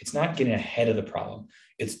preventative. It's not getting ahead of the problem.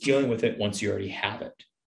 It's dealing with it once you already have it,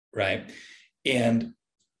 right? And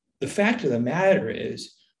the fact of the matter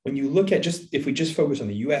is, when you look at if we just focus on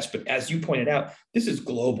the US, but as you pointed out, this is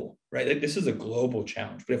global, right? This is a global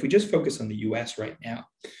challenge. But if we just focus on the US right now,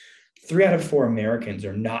 3 out of 4 Americans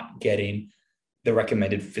are not getting the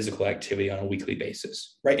recommended physical activity on a weekly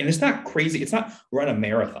basis, right? And it's not crazy. It's not run a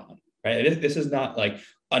marathon, right? This is not like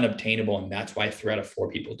unobtainable, and that's why 3 out of 4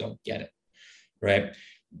 people don't get it. Right.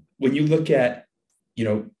 When you look at,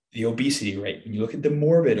 the obesity rate, when you look at the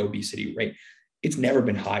morbid obesity rate, it's never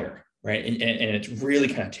been higher. Right. And it's really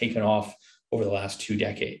kind of taken off over the last 2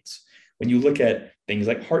 decades. When you look at things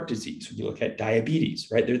like heart disease, when you look at diabetes,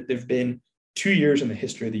 right, there've been 2 years in the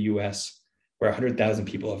history of the US where 100,000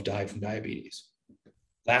 people have died from diabetes,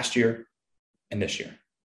 last year and this year.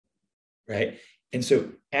 Right. And so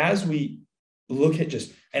as we look at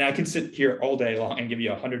and I could sit here all day long and give you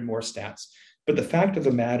 100 more stats. But the fact of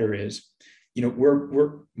the matter is,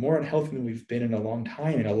 we're more unhealthy than we've been in a long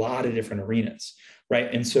time in a lot of different arenas,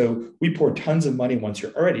 right? And so we pour tons of money once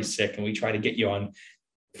you're already sick, and we try to get you on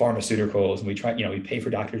pharmaceuticals, and we pay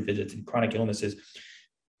for doctor's visits and chronic illnesses.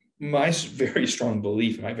 My very strong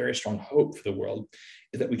belief and my very strong hope for the world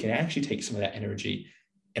is that we can actually take some of that energy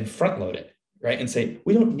and front load it, right? And say,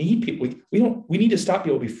 we don't need people. We need to stop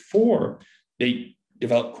people before they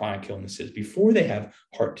develop chronic illnesses, before they have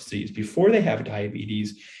heart disease, before they have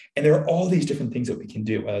diabetes. And there are all these different things that we can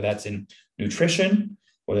do, whether that's in nutrition,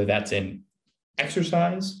 whether that's in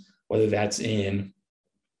exercise, whether that's in,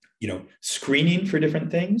 screening for different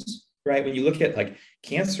things, right? When you look at like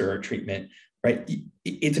cancer treatment, right,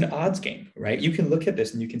 it's an odds game, right? You can look at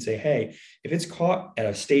this and you can say, hey, if it's caught at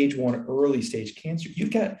a stage 1 early stage cancer,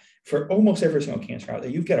 you've got, for almost every single cancer out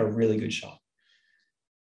there, you've got a really good shot.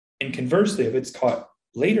 And conversely, if it's caught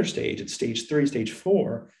later stage, at stage 3, stage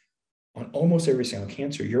 4, on almost every single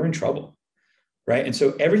cancer, you're in trouble, right? And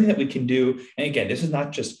so everything that we can do, and again, this is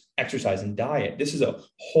not just exercise and diet, this is a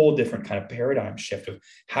whole different kind of paradigm shift of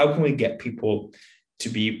how can we get people to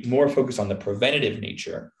be more focused on the preventative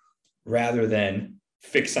nature rather than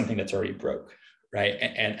fix something that's already broke, right?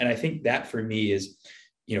 And I think that for me is,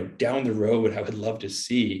 down the road, I would love to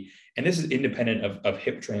see, and this is independent of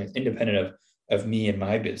HipTrain, independent of me and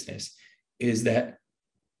my business, is that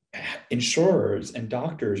insurers and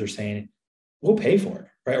doctors are saying, we'll pay for it,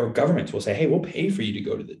 right? Or governments will say, hey, we'll pay for you to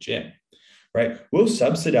go to the gym, right? We'll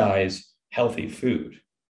subsidize healthy food,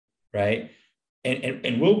 right?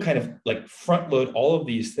 And we'll kind of like front load all of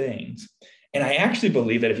these things. And I actually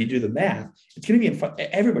believe that if you do the math, it's going to be in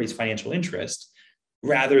everybody's financial interest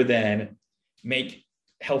rather than make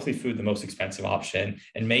healthy food the most expensive option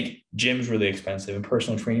and make gyms really expensive and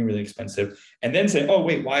personal training really expensive. And then say, oh,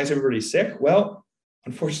 wait, why is everybody sick? Well,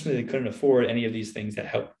 unfortunately, they couldn't afford any of these things that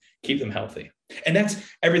help keep them healthy. And that's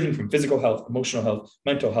everything from physical health, emotional health,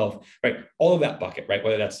 mental health, right? All of that bucket, right?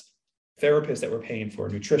 Whether that's therapists that we're paying for,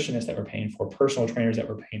 nutritionists that we're paying for, personal trainers that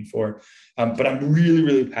we're paying for. But I'm really,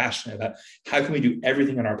 really passionate about how can we do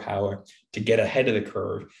everything in our power to get ahead of the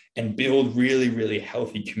curve and build really, really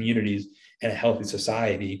healthy communities and a healthy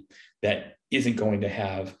society that isn't going to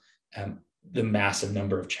have the massive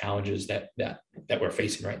number of challenges that we're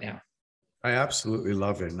facing right now. I absolutely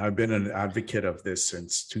love it. And I've been an advocate of this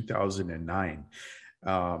since 2009.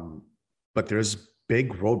 But there's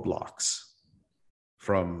big roadblocks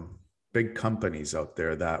from big companies out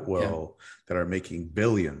there that that are making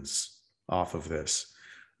billions off of this.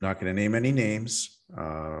 I'm not going to name any names,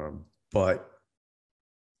 but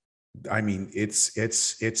I mean, it's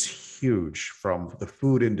huge, from the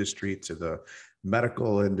food industry to the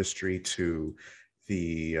medical industry to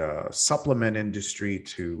the supplement industry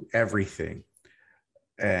to everything.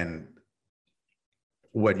 And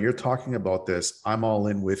when you're talking about this, I'm all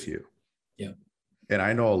in with you. Yeah. And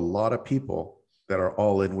I know a lot of people that are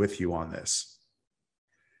all in with you on this,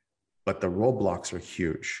 but the roadblocks are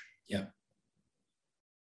huge. Yeah.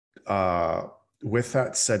 With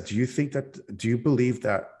that said, do you believe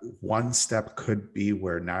that one step could be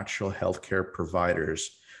where natural healthcare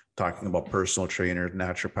providers, talking about personal trainers,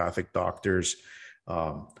 naturopathic doctors,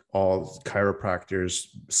 all chiropractors,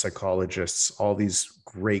 psychologists, all these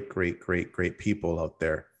great people out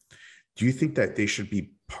there, do you think that they should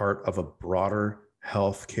be part of a broader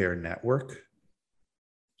healthcare network?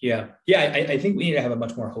 Yeah. I think we need to have a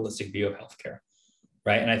much more holistic view of healthcare,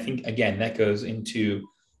 right? And I think, again, that goes into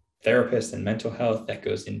therapists and mental health, that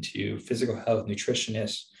goes into physical health,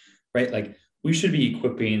 nutritionists, right? Like, we should be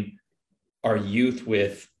equipping our youth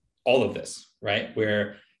with all of this, right?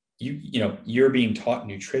 Where you're being taught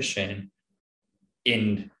nutrition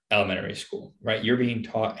in elementary school, right? You're being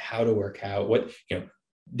taught how to work out,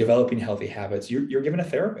 developing healthy habits. You're given a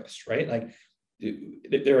therapist, right? Like,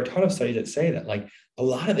 there are a ton of studies that say that, like, a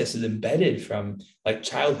lot of this is embedded from like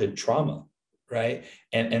childhood trauma, right?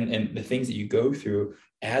 And the things that you go through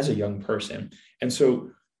as a young person. And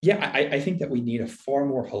so, I think that we need a far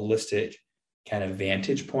more holistic kind of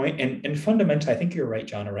vantage point. And fundamentally, I think you're right,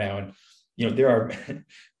 John, around, there are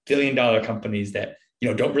billion-dollar companies that,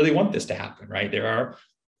 don't really want this to happen, right? There are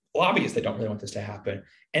lobbyists that don't really want this to happen.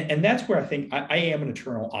 And that's where I think I am an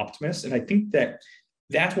eternal optimist. And I think that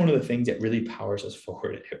that's one of the things that really powers us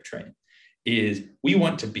forward at HipTrain, is we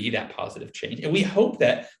want to be that positive change. And we hope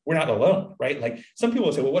that we're not alone, right? Like, some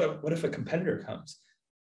people say, well, what if a competitor comes?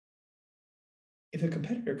 If a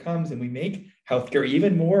competitor comes and we make healthcare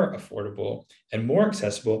even more affordable and more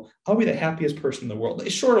accessible, I'll be the happiest person in the world.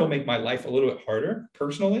 Sure, it'll make my life a little bit harder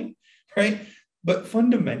personally, right? But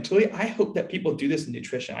fundamentally, I hope that people do this in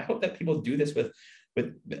nutrition. I hope that people do this with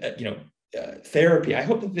therapy. I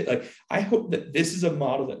hope that this is a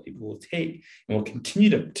model that people will take and will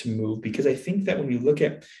continue to move, because I think that when we look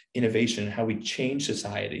at innovation and how we change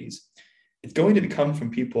societies, it's going to come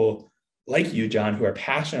from people like you, John, who are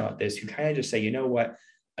passionate about this, who kind of just say, you know what,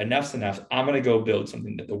 enough's enough. I'm going to go build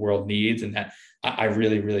something that the world needs and that I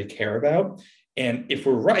really, really care about. And if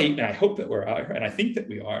we're right, and I hope that we're, and I think that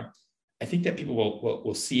we are, I think that people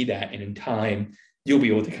will see that, and in time, you'll be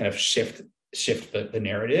able to kind of shift the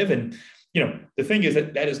narrative. And the thing is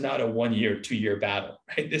that is not a 1 year, 2 year battle,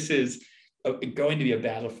 right? This is going to be a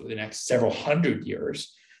battle for the next several hundred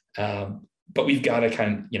years. But we've got to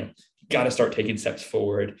kind of, got to start taking steps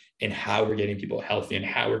forward in how we're getting people healthy and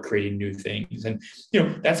how we're creating new things. And,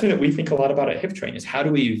 that's something that we think a lot about at HipTrain is how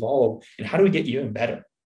do we evolve and how do we get even better,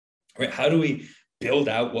 right? How do we build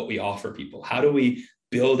out what we offer people? How do we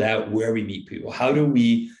build out where we meet people? How do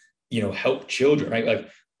we, help children, right? Like,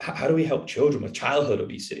 how do we help children with childhood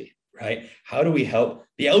obesity, right? How do we help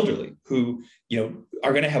the elderly who,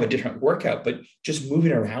 are going to have a different workout, but just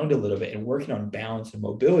moving around a little bit and working on balance and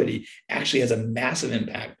mobility actually has a massive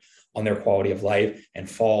impact on their quality of life and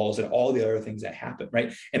falls and all the other things that happen,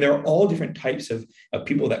 right? And there are all different types of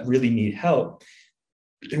people that really need help.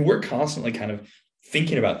 And we're constantly kind of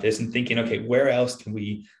thinking about this and thinking, okay, where else can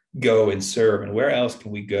we go and serve? And where else can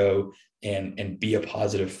we go and be a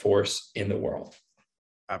positive force in the world?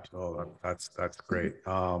 Absolutely. That's great.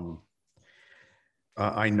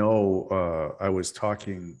 I know I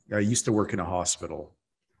used to work in a hospital,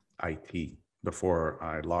 IT, before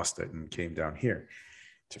I lost it and came down here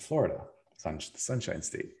to Florida, the Sunshine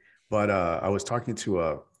State. But I was talking to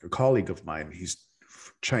a colleague of mine. He's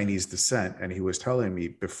Chinese descent, and he was telling me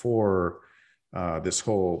before this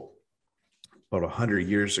whole, about 100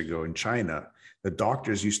 years ago in China, the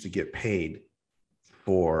doctors used to get paid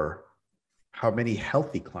for how many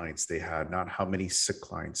healthy clients they had, not how many sick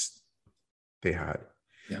clients they had.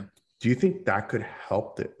 Yeah. Do you think that could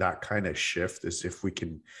help that kind of shift, as if we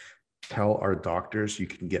can tell our doctors you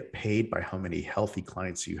can get paid by how many healthy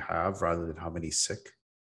clients you have rather than how many sick?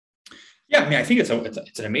 Yeah, I mean, I think it's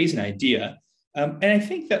an amazing idea. And I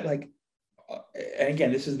think that, like, and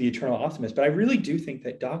again, this is the eternal optimist, but I really do think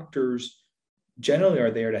that doctors generally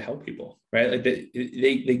are there to help people, right? Like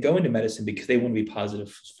they go into medicine because they want to be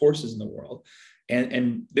positive forces in the world.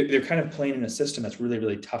 And they're kind of playing in a system that's really,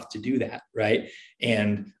 really tough to do that, right?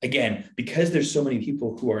 And again, because there's so many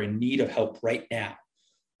people who are in need of help right now,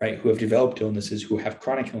 right? Who have developed illnesses, who have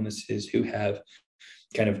chronic illnesses, who have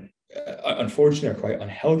kind of, unfortunately, are quite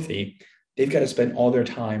unhealthy. They've got to spend all their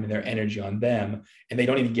time and their energy on them, and they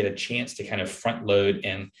don't even get a chance to kind of front load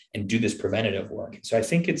and do this preventative work. So I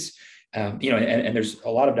think it's, and there's a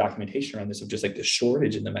lot of documentation around this of just like the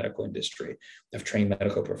shortage in the medical industry of trained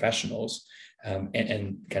medical professionals,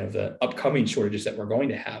 and kind of the upcoming shortages that we're going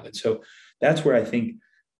to have. And so that's where I think,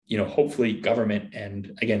 hopefully government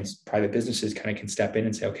and, again, private businesses kind of can step in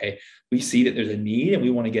and say, okay, we see that there's a need and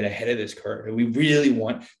we want to get ahead of this curve. And we really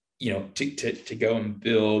want, to go and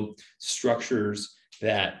build structures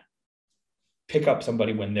that pick up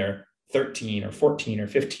somebody when they're 13 or 14 or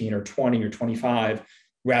 15 or 20 or 25,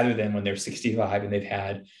 rather than when they're 65 and they've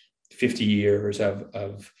had 50 years of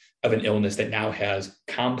an illness that now has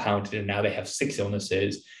compounded, and now they have 6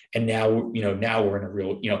 illnesses. And now, now we're in a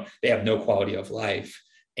real, they have no quality of life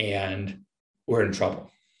and we're in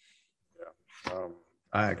trouble. Yeah.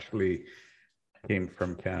 I actually came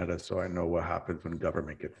from Canada, so I know what happens when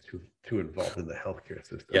government gets too involved in the healthcare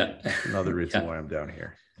system. Yeah. Another reason why I'm down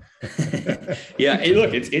here. Yeah. Hey,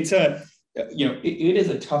 look, it's it is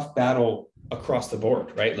a tough battle across the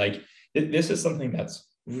board, right? Like this is something that's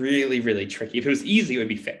really, really tricky. If it was easy, it would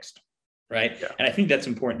be fixed, right? Yeah. And I think that's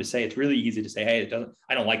important to say. It's really easy to say, hey,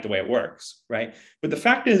 I don't like the way it works, right? But the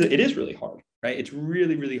fact is, it is really hard, right? It's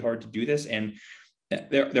really, really hard to do this. And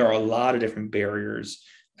there are a lot of different barriers.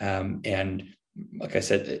 And like I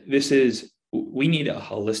said, we need a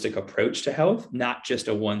holistic approach to health, not just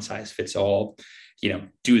a one size fits all,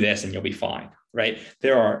 do this and you'll be fine, right?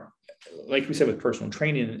 There are, like we said, with personal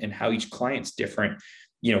training and how each client's different,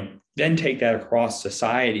 then take that across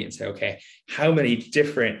society and say, okay, how many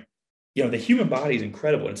different, the human body is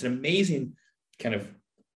incredible. It's an amazing kind of,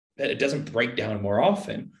 that it doesn't break down more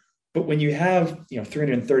often. But when you have,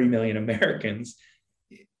 330 million Americans,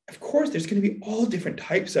 of course, there's going to be all different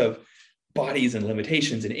types of bodies and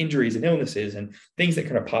limitations and injuries and illnesses and things that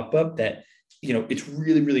kind of pop up that, it's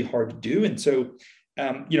really, really hard to do. And so,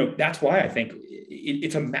 that's why I think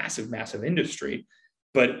it's a massive, massive industry,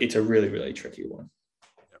 but it's a really, really tricky one.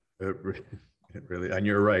 It really, and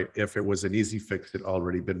you're right. If it was an easy fix, it'd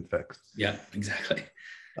already been fixed. Yeah, exactly.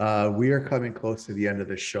 We are coming close to the end of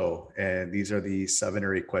the show, and these are the 7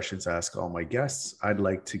 or 8 questions I ask all my guests. I'd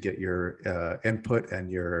like to get your input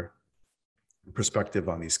and your perspective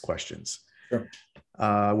on these questions. Sure.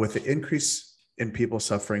 With the increase in people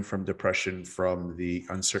suffering from depression from the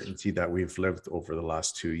uncertainty that we've lived over the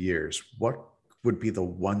last 2 years, what would be the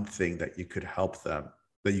one thing that you could help them,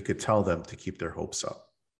 that you could tell them to keep their hopes up?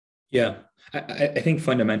 Yeah, I think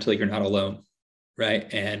fundamentally you're not alone,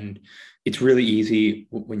 right? And it's really easy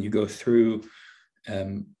when you go through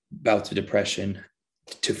bouts of depression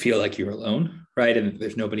to feel like you're alone, right? And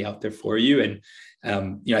there's nobody out there for you. And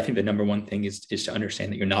I think the number one thing is to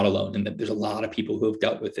understand that you're not alone, and that there's a lot of people who have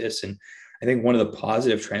dealt with this. And I think one of the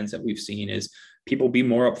positive trends that we've seen is people be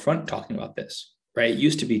more upfront talking about this, right? It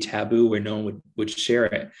used to be taboo where no one would share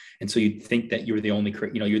it. And so you'd think that you're the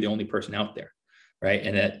only person out there, right?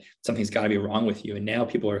 And that something's got to be wrong with you. And now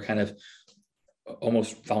people are kind of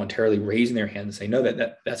almost voluntarily raising their hand and saying, no,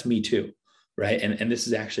 that's me too. Right. And this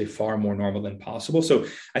is actually far more normal than possible. So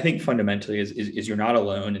I think fundamentally is you're not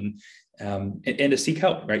alone, and to seek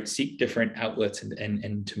help, right? Seek different outlets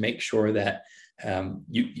and to make sure that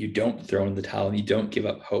you don't throw in the towel and you don't give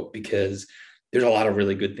up hope, because there's a lot of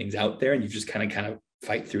really good things out there, and you just kind of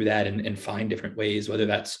fight through that and find different ways, whether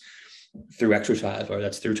that's through exercise, whether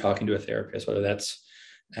that's through talking to a therapist, whether that's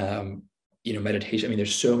meditation. I mean,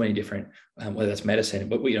 there's so many different, whether that's medicine,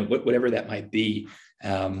 but whatever that might be,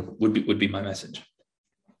 would be my message.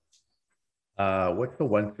 What's the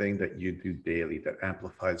one thing that you do daily that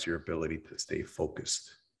amplifies your ability to stay focused?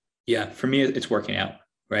 Yeah, for me, it's working out,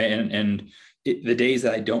 right? And the days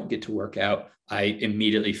that I don't get to work out, I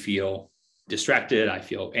immediately feel distracted. I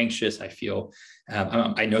feel anxious. I feel,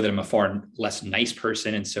 I know that I'm a far less nice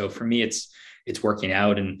person. And so for me, it's working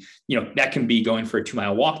out. And, that can be going for a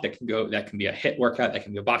 2-mile walk. That can be a HIIT workout. That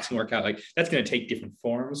can be a boxing workout. Like, that's going to take different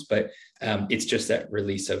forms, but it's just that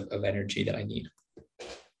release of energy that I need.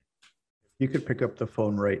 You could pick up the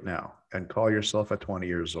phone right now and call yourself at 20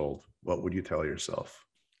 years old. What would you tell yourself?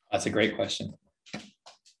 That's a great question.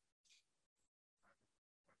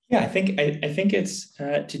 Yeah, I think it's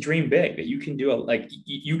to dream big, that you can do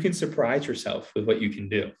you can surprise yourself with what you can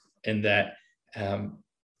do, and that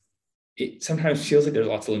it sometimes feels like there's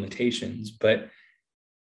lots of limitations, and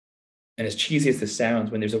as cheesy as this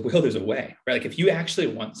sounds, when there's a will, there's a way, right? Like, if you actually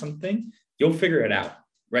want something, you'll figure it out,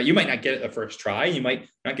 right? You might not get it the first try. You might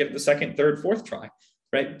not get it the second, third, fourth try,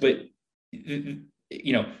 right? But,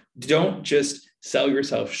 don't just sell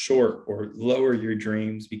yourself short or lower your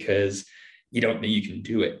dreams because you don't think you can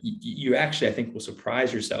do it. You actually, I think, will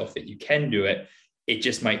surprise yourself that you can do it. It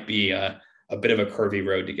just might be a bit of a curvy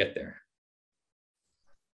road to get there.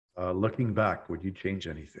 Looking back, would you change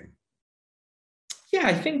anything? Yeah,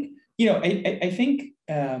 I think, I think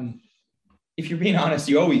if you're being honest,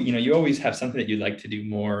 you always have something that you'd like to do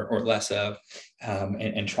more or less of,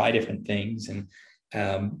 and try different things. And,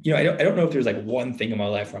 I don't know if there's like one thing in my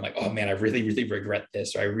life where I'm like, oh man, I really, really regret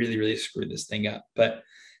this, or I really, really screwed this thing up. But,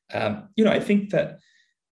 I think that,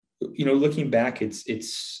 looking back,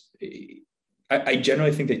 I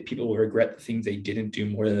generally think that people will regret the things they didn't do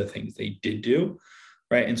more than the things they did do.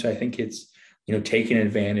 Right. And so I think it's, taking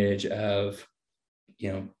advantage of,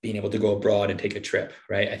 being able to go abroad and take a trip.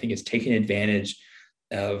 Right. I think it's taking advantage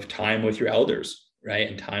of time with your elders, right,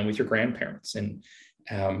 and time with your grandparents. And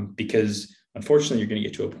because unfortunately, you're going to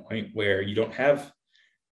get to a point where you don't have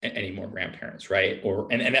any more grandparents. Right.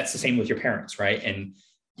 And that's the same with your parents. Right. And,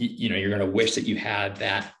 you're going to wish that you had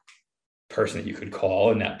that person that you could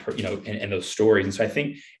call, and that, and those stories. And so I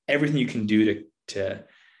think everything you can do to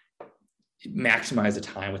maximize the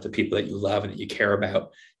time with the people that you love and that you care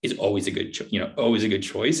about is always a good, always a good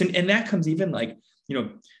choice. And that comes even like,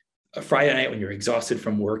 a Friday night when you're exhausted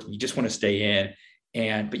from work and you just want to stay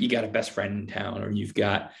in, but you got a best friend in town, or you've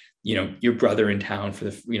got, your brother in town for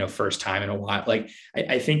the, first time in a while. Like,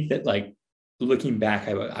 I think that, like, looking back,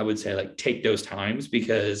 I would say, like, take those times,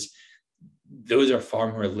 because those are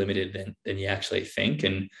far more limited than you actually think.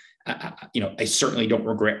 And I certainly don't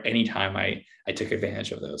regret any time I took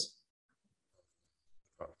advantage of those.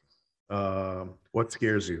 What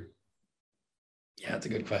scares you? Yeah, that's a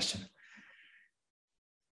good question.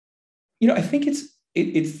 I think it's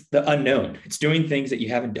the unknown. It's doing things that you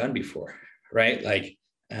haven't done before, right? Like,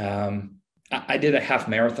 I did a half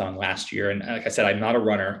marathon last year, and like I said, I'm not a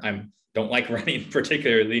runner. Don't like running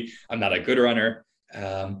particularly. I'm not a good runner.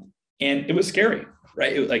 And it was scary,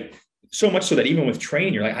 right? It was like, so much so that even with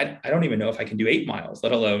training, you're like, I don't even know if I can do 8 miles,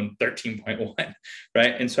 let alone 13.1,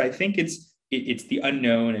 right? And so I think it's the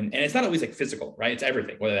unknown, and it's not always like physical, right? It's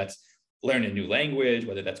everything, whether that's learning a new language,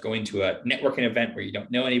 whether that's going to a networking event where you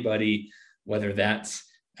don't know anybody, whether that's,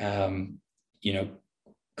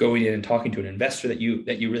 going in and talking to an investor that you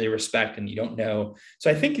really respect and you don't know. So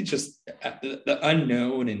I think it's just the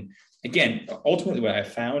unknown. And again, ultimately what I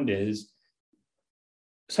found is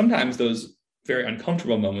sometimes those very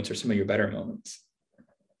uncomfortable moments are some of your better moments,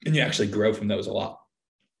 and you actually grow from those a lot.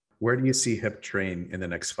 Where do you see HipTrain in the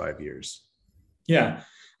next 5 years? Yeah,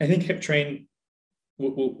 I think HipTrain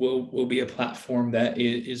will be a platform that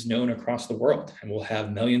is known across the world, and we'll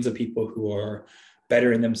have millions of people who are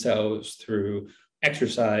bettering themselves through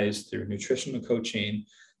exercise, through nutritional coaching,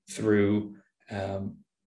 through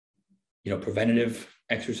preventative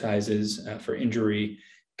exercises for injury.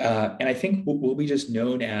 And I think we'll be just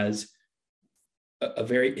known as a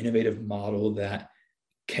very innovative model that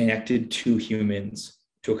connected two humans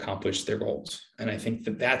to accomplish their goals. And I think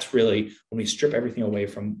that that's really, when we strip everything away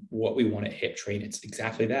from what we want to Hip Train, it's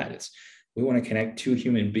exactly that. We want to connect two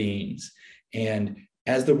human beings. And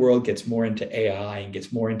as the world gets more into AI and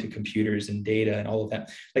gets more into computers and data and all of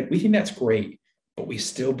that, like, we think that's great, but we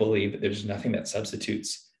still believe that there's nothing that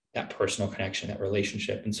substitutes that personal connection, that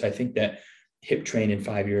relationship. And so I think that Hip Train in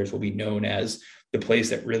 5 years will be known as the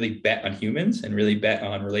place that really bet on humans and really bet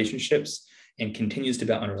on relationships, and continues to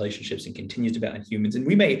bet on relationships and continues to bet on humans. And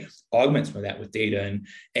we may augment some of that with data and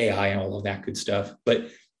AI and all of that good stuff. But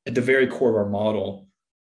at the very core of our model,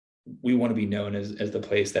 we want to be known as the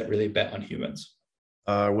place that really bet on humans.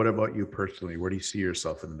 What about you personally? Where do you see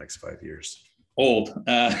yourself in the next 5 years? Old,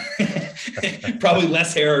 probably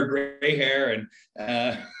less hair or gray hair. And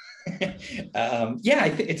yeah,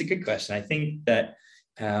 it's a good question. I think that,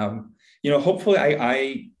 hopefully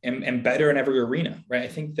I am better in every arena, right? I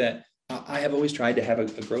think that I have always tried to have a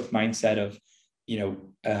growth mindset of,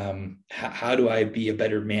 how do I be a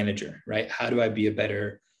better manager, right? How do I be a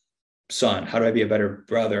better son? How do I be a better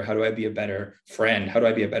brother? How do I be a better friend? How do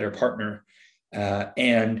I be a better partner?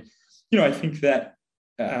 And I think that,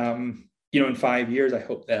 in 5 years, I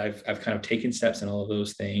hope that I've kind of taken steps in all of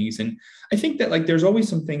those things. And I think that, like, there's always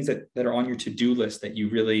some things that are on your to-do list that you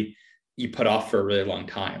put off for a really long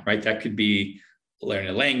time, right? That could be learning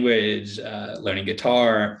a language, learning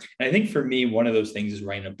guitar. And I think for me, one of those things is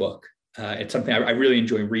writing a book. It's something I really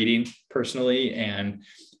enjoy reading personally. And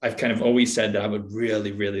I've kind of always said that I would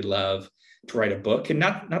really, really love to write a book, and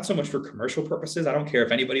not so much for commercial purposes. I don't care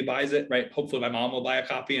if anybody buys it, right? Hopefully my mom will buy a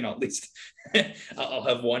copy and I'll at least I'll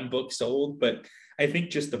have one book sold. But I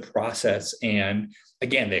think just the process, and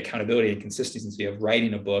again, the accountability and consistency of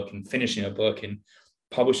writing a book and finishing a book and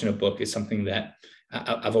publishing a book is something that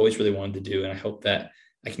I've always really wanted to do. And I hope that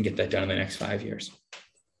I can get that done in the next 5 years.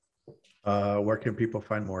 Where can people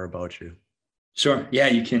find more about you? Sure. Yeah,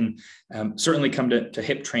 you can certainly come to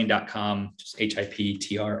hiptrain.com, just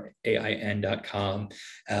HIPTRAIN.com.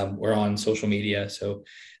 We're on social media, so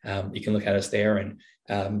you can look at us there. And,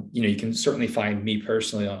 you can certainly find me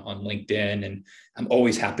personally on LinkedIn. And I'm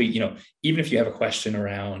always happy, even if you have a question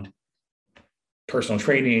around personal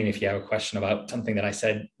training, if you have a question about something that I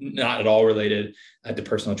said, not at all related to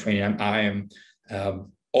personal training, I am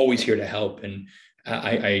always here to help. And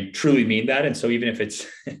I truly mean that. And so even if it's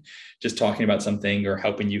just talking about something or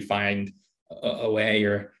helping you find a way,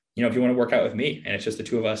 or, if you want to work out with me and it's just the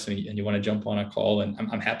two of us and you want to jump on a call, and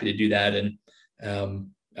I'm happy to do that. And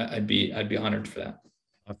I'd be honored for that.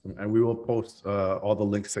 Awesome. And we will post all the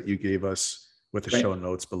links that you gave us with the show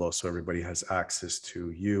notes below, so everybody has access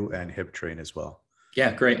to you and Hip Train as well.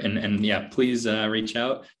 Yeah, great. And yeah, please reach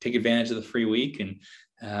out, take advantage of the free week, and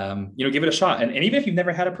give it a shot. And even if you've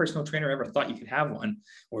never had a personal trainer, ever thought you could have one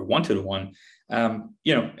or wanted one,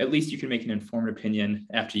 at least you can make an informed opinion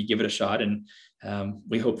after you give it a shot. And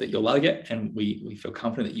we hope that you'll like it, and we feel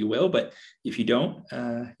confident that you will. But if you don't,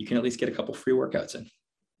 you can at least get a couple free workouts in.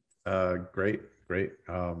 Great.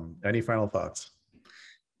 Any final thoughts?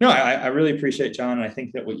 No, I really appreciate it, John. And I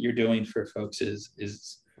think that what you're doing for folks is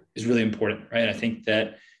really important, right? I think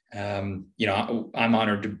that I'm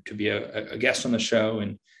honored to be a guest on the show,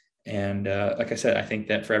 and like I said, I think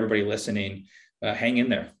that for everybody listening, hang in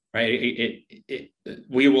there, right?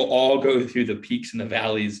 We will all go through the peaks and the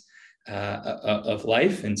valleys of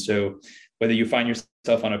life, and so whether you find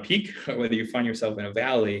yourself on a peak or whether you find yourself in a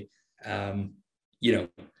valley,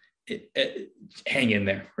 hang in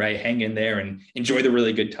there, right? Hang in there and enjoy the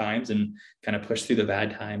really good times, and kind of push through the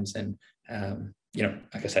bad times. And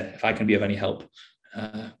like I said, if I can be of any help,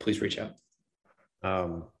 please reach out.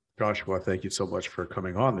 Joshua, thank you so much for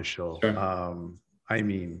coming on the show. Sure.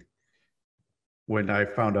 When I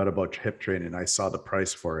found out about Hip Train and I saw the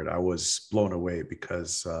price for it, I was blown away,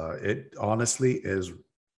 because it honestly is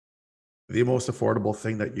the most affordable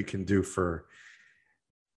thing that you can do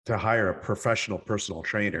to hire a professional personal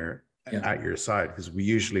trainer at your side, because we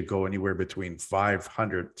usually go anywhere between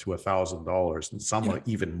 $500 to $1,000 and some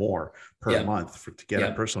even more per month to get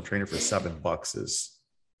a personal trainer for $7 is,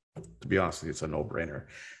 to be honest with you, it's a no-brainer.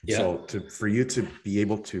 So for you to be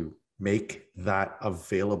able to make that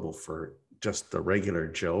available for just the regular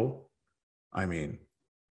Joe, thank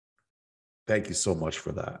you so much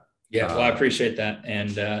for that. Well, I appreciate that.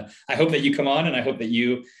 And I hope that you come on, and I hope that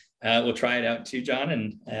you will try it out too, John.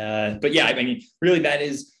 And but really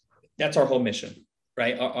that's our whole mission,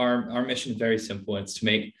 right? Our mission is very simple. It's to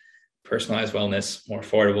make personalized wellness more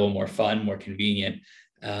affordable, more fun, more convenient.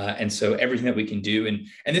 And so everything that we can do, and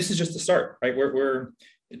this is just the start, right?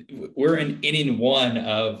 We're in inning one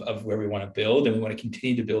of where we want to build, and we want to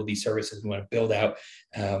continue to build these services. We want to build out,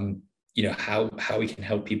 how we can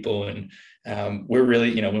help people. And we're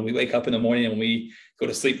really, when we wake up in the morning and we go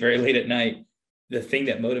to sleep very late at night, the thing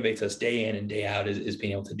that motivates us day in and day out is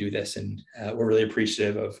being able to do this. And we're really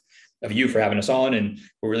appreciative of you for having us on. And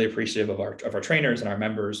we're really appreciative of our trainers and our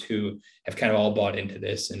members who have kind of all bought into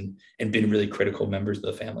this and been really critical members of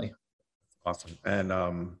the family. Awesome. And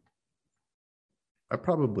I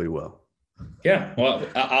probably will. Yeah. Well,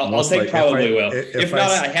 I'll take probably will. If not,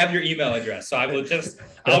 I have your email address. So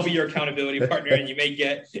I'll be your accountability partner, and you may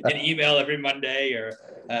get an email every Monday, or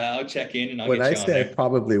I'll check in and I'll get you on there. When I say I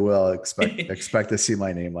probably will, expect to see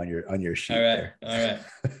my name on your sheet. All right. All right.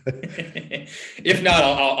 If not,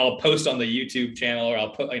 I'll post on the YouTube channel, or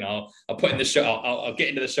I'll put, I'll put in the show. I'll get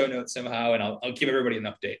into the show notes somehow, and I'll give everybody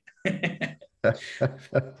an update.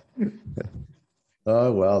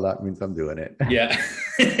 Oh, well, that means I'm doing it. Yeah.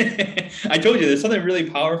 I told you there's something really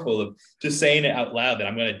powerful of just saying it out loud that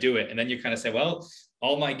I'm going to do it. And then you kind of say, well,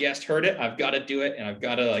 all my guests heard it. I've got to do it. And I've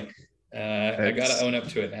got to I got to own up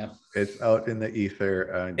to it now. It's out in the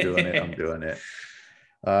ether. I'm doing it. I'm doing it.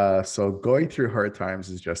 So going through hard times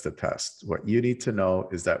is just a test. What you need to know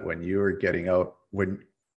is that when you are getting out, when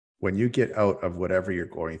you get out of whatever you're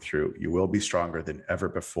going through, you will be stronger than ever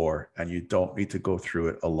before. And you don't need to go through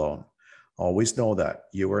it alone. Always know that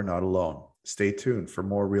you are not alone. Stay tuned for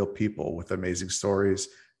more real people with amazing stories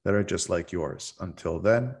that are just like yours. Until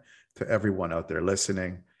then, to everyone out there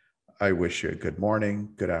listening, I wish you a good morning,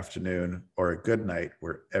 good afternoon, or a good night,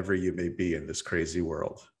 wherever you may be in this crazy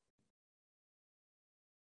world.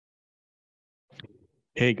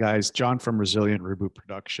 Hey guys, John from Resilient Reboot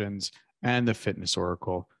Productions and the Fitness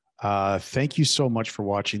Oracle. Thank you so much for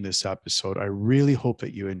watching this episode. I really hope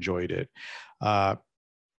that you enjoyed it.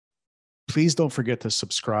 Please don't forget to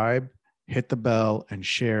subscribe, hit the bell, and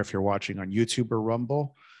share if you're watching on YouTube or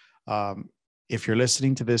Rumble. If you're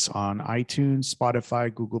listening to this on iTunes,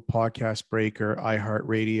 Spotify, Google Podcast, Breaker,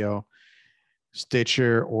 iHeartRadio,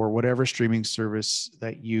 Stitcher, or whatever streaming service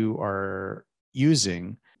that you are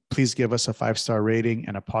using, please give us a 5-star rating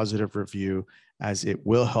and a positive review, as it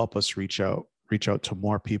will help us reach out to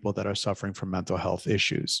more people that are suffering from mental health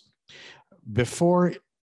issues. Before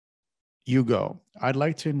you go, I'd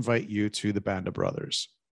like to invite you to the Band of Brothers.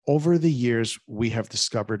 Over the years, we have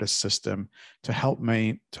discovered a system to help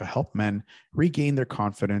men regain their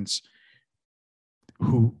confidence,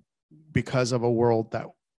 who, because of a world that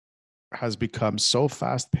has become so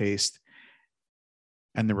fast-paced,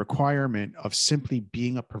 and the requirement of simply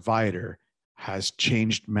being a provider has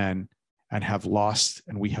changed men, and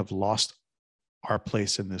we have lost our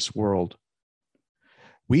place in this world.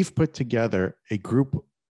 We've put together a group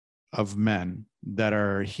of men that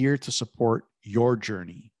are here to support your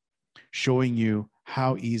journey, showing you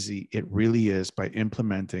how easy it really is by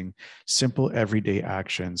implementing simple everyday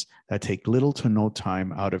actions that take little to no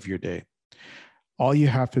time out of your day. All you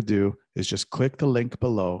have to do is just click the link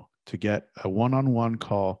below to get a one-on-one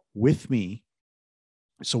call with me,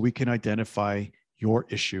 so we can identify your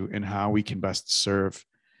issue and how we can best serve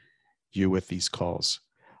you with these calls.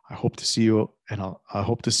 I hope to see you, and I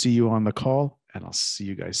hope to see you on the call, and I'll see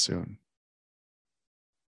you guys soon.